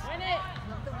 Win it.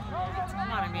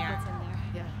 Come on, Amir.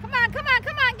 Yeah. Come on, come on,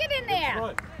 come on. Get in there.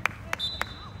 Front.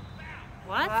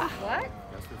 What? What?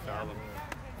 That's what fouled him.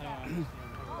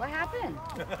 What happened?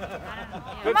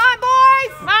 Come on,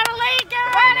 boys! Modeling, get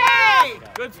ready!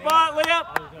 Good spot, Liam.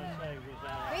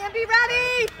 Liam, be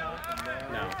ready!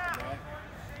 No.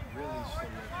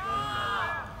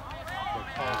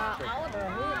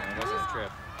 Oliver, That's his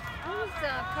trip. who's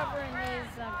covering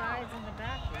these guys in the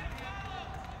back here?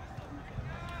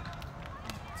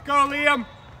 Let's go, Liam.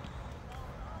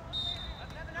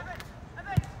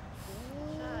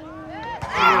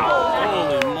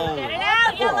 Holy moly. Get it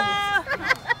out, Yellow.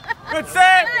 Good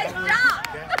set. Nice job.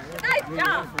 Nice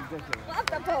job. Love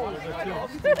the pose.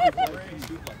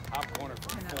 Top corner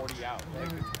for 40 out.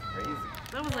 Like, it's crazy.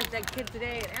 That was like that kid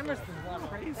today at Emerson's level.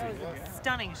 That was a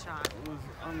stunning shot. It was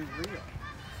unreal.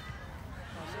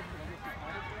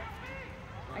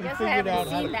 I guess I figured out haven't how to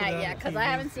seen put it that on yet because TV. I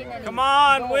haven't seen any. Come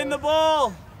on, win the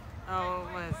ball. Oh,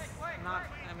 it was not.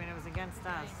 I mean, it was against offense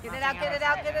does. Get it out, get it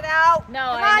out, get it out. No,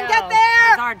 Come I on, know. get there.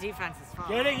 It's our defense's fault.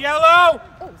 Get it, yellow.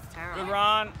 It's terrible. Good,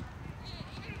 Ron.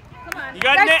 Come on. You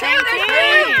got There's Nick. two,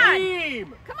 there's two.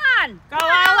 Team. Come on. Go,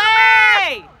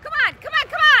 Ollie! Come on, come on,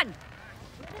 come on.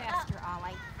 Faster,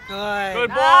 Ollie. Good. Good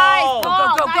Nice ball.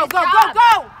 ball. Go, go, Nice go, go, job. go,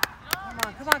 go.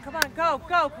 Come on, come on, go,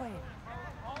 go, Queen.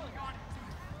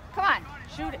 Come on.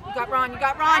 Shoot it. You got Ron, you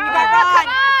got Ron, you Oh, got Ron.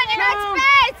 come on, you got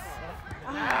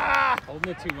space.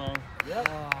 Holding it too long.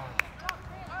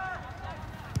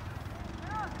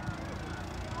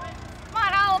 Come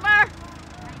on, Oliver.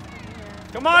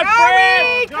 Come on, Where are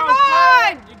Fran. we? Go, Come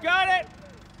on. Fran. You got it.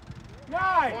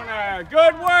 Nice. Corner.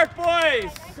 Good work,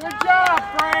 boys. Good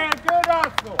job, Fran. Good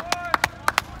hustle.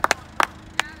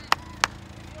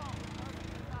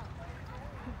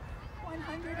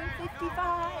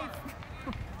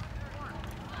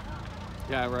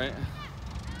 Yeah, right.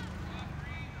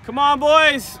 Come on,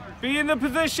 boys. Be in the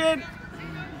position.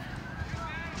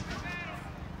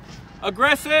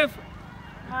 Aggressive.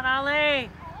 Come on, Ollie.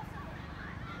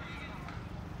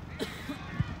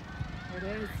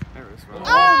 There it is, Ron.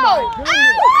 Oh! my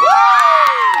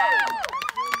goodness.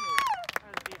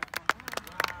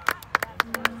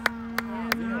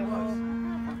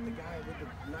 The guy with the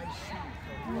nice shoes.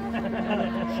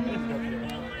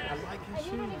 I like his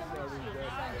shoes.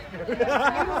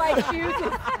 You like shoes?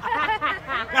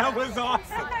 That was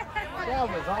awesome. That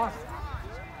was awesome.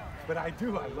 But I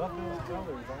do. I love those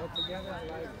colors all together. I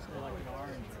like it. Like an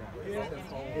orange.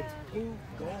 Yeah, it's pink,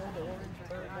 gold, orange,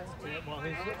 purple. Well,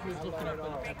 he's looking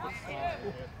up at the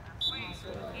side.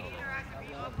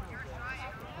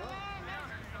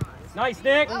 Nice,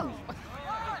 Nick.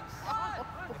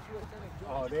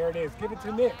 Oh, there it is. Give it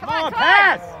to Nick. Come on,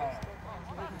 pass.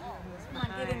 Come on,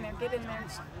 get in there, get in there.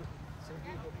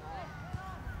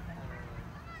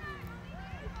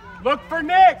 Look for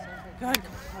Nick. Good.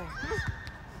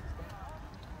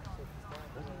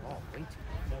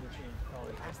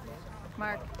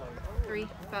 Mark,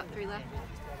 about three left.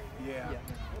 Yeah.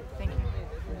 Thank you.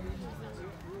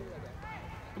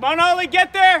 Come on, Ollie,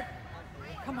 get there.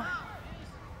 Come on.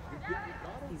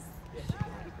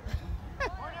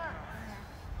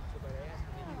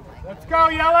 Let's go,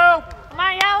 yellow. Come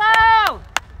on, Yellow!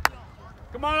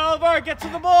 Come on, Oliver, get to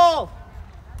the ball.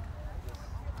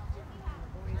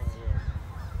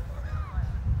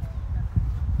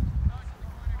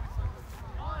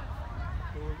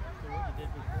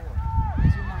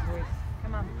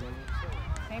 Come on.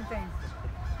 Same thing.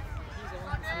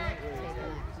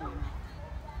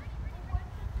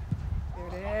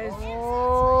 There it is.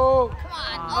 Oh. Come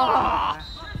on. Oh.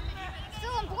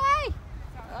 Still in play.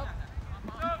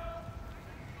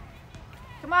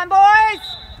 Come on, boys.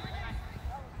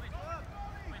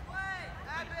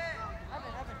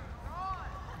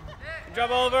 Good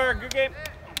job, Oliver. Good game.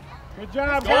 Good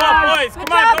job, Go guys. off, boys. Good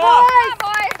Come on, job, go off. boys.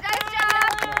 Boys, nice job.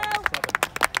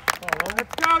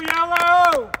 Let's go,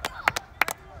 yellow.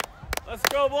 Let's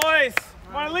go, boys.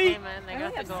 Come on, Lee. Came in, they I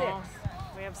got only the have goal. 6.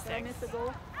 We have 6. Did I miss a goal?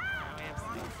 No, we have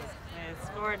 6. They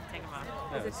scored, take them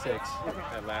off. That was 6.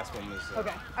 That last one was.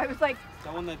 Okay. I was like,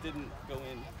 That one that didn't go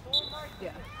in.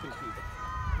 yeah.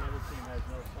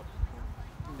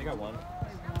 They got one.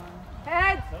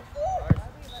 Heads.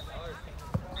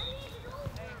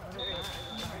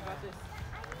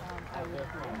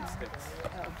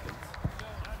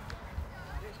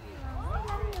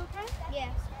 Yes.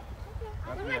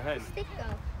 Up Where your did head. the stick go?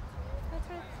 That's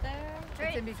right there.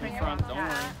 It's in between your Front, don't worry.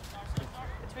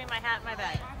 Between my hat and my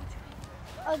bag.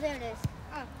 Oh, there it is.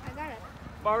 Oh, I got it.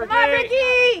 Bargy. Come on,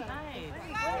 Ricky.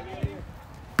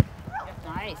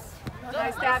 Nice. Nice.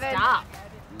 Nice, Gavin. Stop.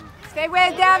 Stay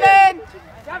with Gavin.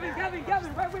 I'll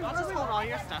just hold all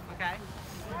your stuff, okay?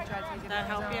 Does that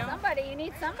help you? Somebody, you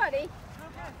need somebody.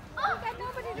 Oh, you got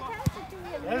nobody to pass it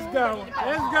to. Let's go.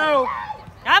 Let's go.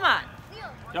 Come on.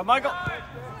 Yo, Michael.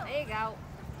 There you go.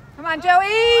 Come on,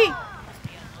 Joey.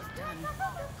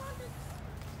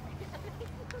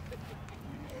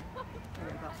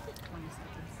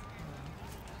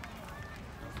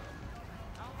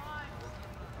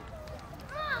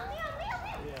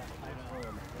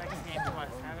 Next game, what?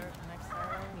 Saturday? Next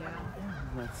Saturday?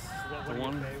 That's the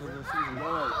one for the season.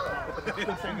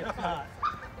 Good thing it's not.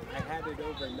 I had it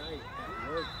overnight at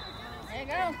work. There you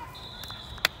go.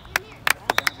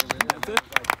 That's it.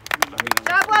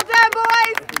 Job well done,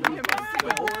 boys. If we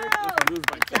lose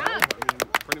by 12, I mean,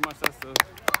 pretty much that's the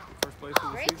first place of the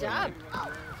Great season. job.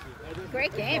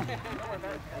 Great game.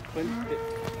 Clinched it.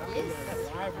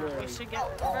 We should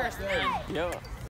get first then. Yeah.